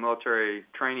initial military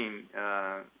training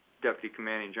deputy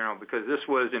commanding general, because this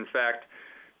was, in fact,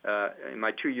 in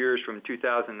my 2 years from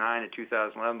 2009 to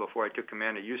 2011, before I took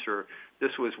command of USER,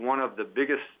 this was one of the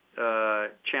biggest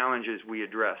challenges we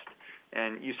addressed.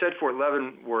 And you said Fort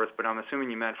Leavenworth, but I'm assuming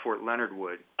you meant Fort Leonard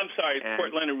Wood. I'm sorry,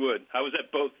 Fort Leonard Wood. I was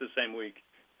at both the same week.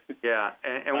 Yeah,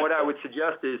 and what I would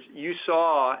suggest is you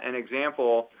saw an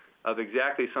example of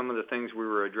exactly some of the things we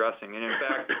were addressing. And in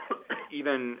fact,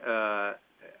 even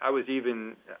I was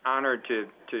even honored to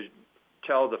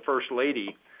tell the First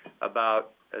Lady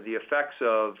about the effects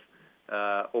of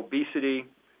obesity,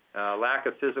 lack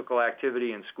of physical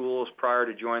activity in schools prior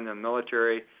to joining the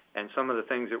military, and some of the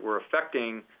things that were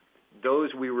affecting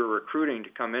those we were recruiting to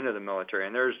come into the military.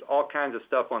 And there's all kinds of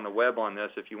stuff on the web on this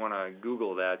if you want to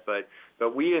Google that.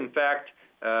 But we, in fact,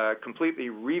 completely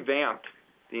revamped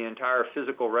the entire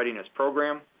physical readiness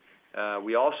program.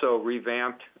 We also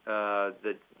revamped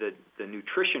the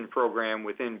nutrition program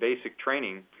within basic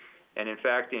training. And, in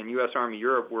fact, in U.S. Army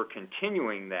Europe, we're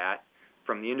continuing that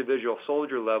from the individual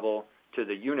soldier level to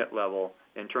the unit level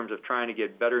in terms of trying to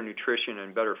get better nutrition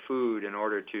and better food in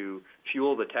order to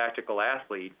fuel the tactical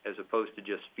athlete as opposed to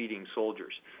just feeding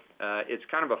soldiers. It's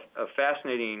kind of a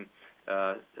fascinating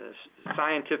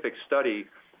scientific study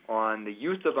on the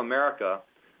youth of America,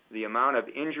 the amount of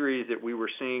injuries that we were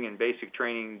seeing in basic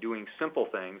training doing simple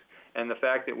things, and the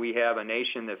fact that we have a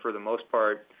nation that for the most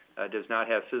part does not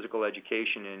have physical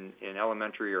education in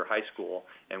elementary or high school,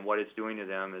 and what it's doing to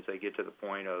them as they get to the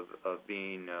point of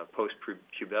being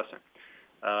post-pubescent.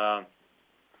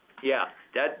 Yeah,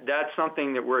 that's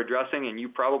something that we're addressing, and you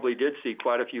probably did see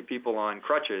quite a few people on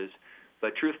crutches,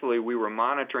 but truthfully, we were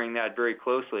monitoring that very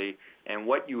closely, and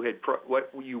what you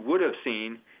would have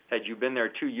seen had you been there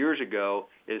 2 years ago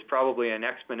is probably an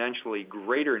exponentially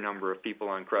greater number of people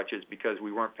on crutches because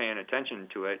we weren't paying attention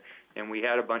to it, and we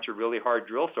had a bunch of really hard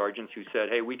drill sergeants who said,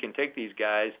 hey, we can take these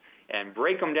guys and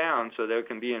break them down so they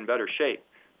can be in better shape.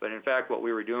 But in fact, what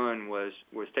we were doing was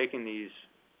taking these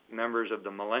members of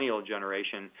the millennial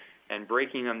generation and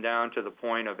breaking them down to the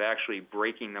point of actually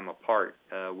breaking them apart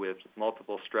with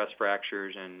multiple stress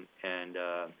fractures and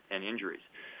injuries.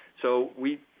 So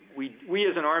we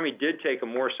as an Army did take a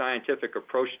more scientific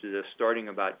approach to this starting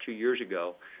about 2 years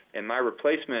ago, and my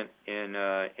replacement in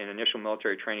initial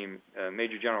military training,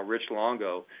 Major General Rich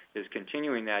Longo, is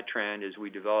continuing that trend as we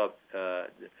develop,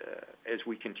 as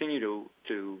we continue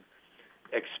to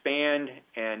expand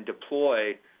and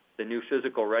deploy the new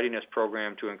physical readiness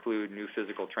program to include new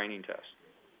physical training tests.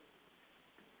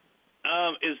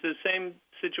 Is the same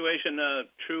situation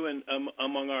true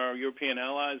among our European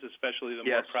allies, especially the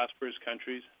more prosperous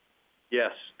countries?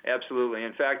 Yes, absolutely.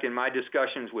 In fact, in my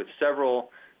discussions with several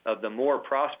of the more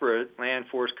prosperous land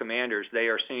force commanders, they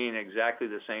are seeing exactly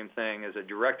the same thing as a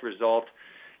direct result.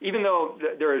 Even though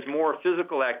there is more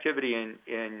physical activity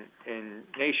in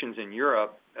nations in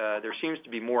Europe, there seems to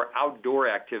be more outdoor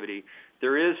activity.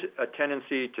 There is a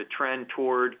tendency to trend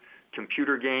toward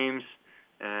computer games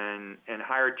and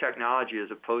higher technology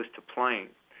as opposed to playing.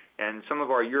 And some of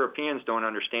our Europeans don't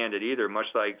understand it either, much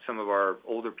like some of our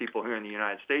older people here in the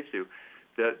United States do.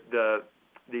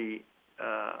 The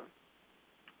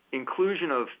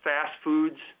inclusion of fast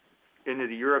foods into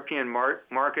the European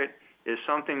market is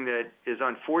something that is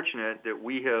unfortunate that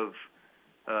we have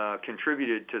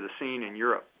contributed to the scene in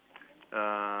Europe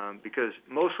because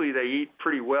mostly they eat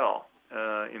pretty well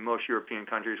in most European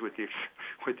countries, with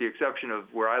the exception of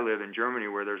where I live in Germany,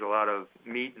 where there's a lot of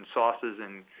meat and sauces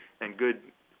and good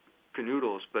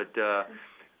canoodles. But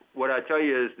what I tell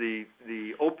you is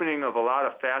the opening of a lot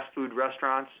of fast food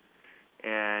restaurants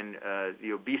and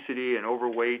the obesity and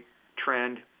overweight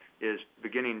trend is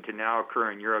beginning to now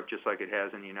occur in Europe just like it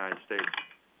has in the United States.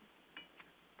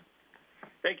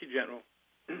 Thank you, General.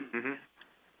 Mm-hmm.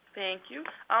 Thank you.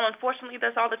 Unfortunately,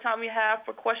 that's all the time we have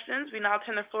for questions. We now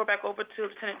turn the floor back over to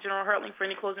Lieutenant General Hertling for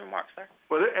any closing remarks, sir.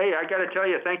 Well, hey, I got to tell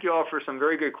you, thank you all for some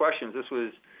very good questions. This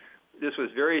was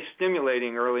very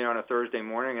stimulating early on a Thursday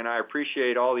morning, and I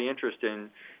appreciate all the interest in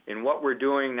what we're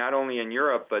doing, not only in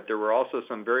Europe, but there were also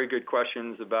some very good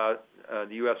questions about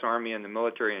the U.S. Army and the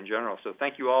military in general. So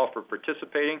thank you all for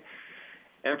participating.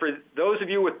 And for those of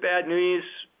you with bad knees,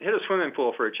 hit a swimming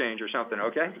pool for a change or something,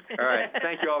 okay? All right.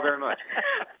 Thank you all very much.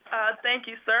 Thank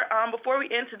you, sir. Before we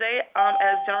end today,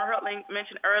 as General Hertling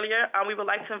mentioned earlier, we would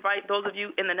like to invite those of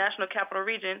you in the National Capital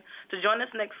Region to join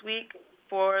us next week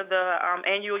for the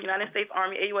annual United States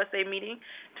Army AUSA meeting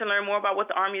to learn more about what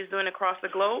the Army is doing across the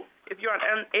globe. If you're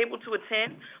unable to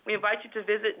attend, we invite you to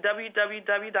visit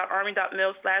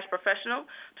www.army.mil/professional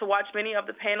to watch many of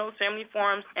the panels, family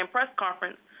forums, and press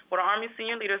conference with our Army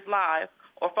senior leaders live,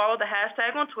 or follow the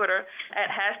hashtag on Twitter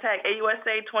at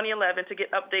 #AUSA2011 to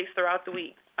get updates throughout the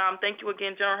week. Thank you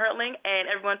again, General Hertling, and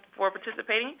everyone for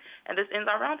participating, and this ends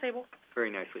our roundtable.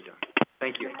 Very nicely done.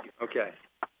 Thank you. Okay.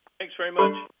 Thanks very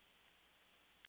much.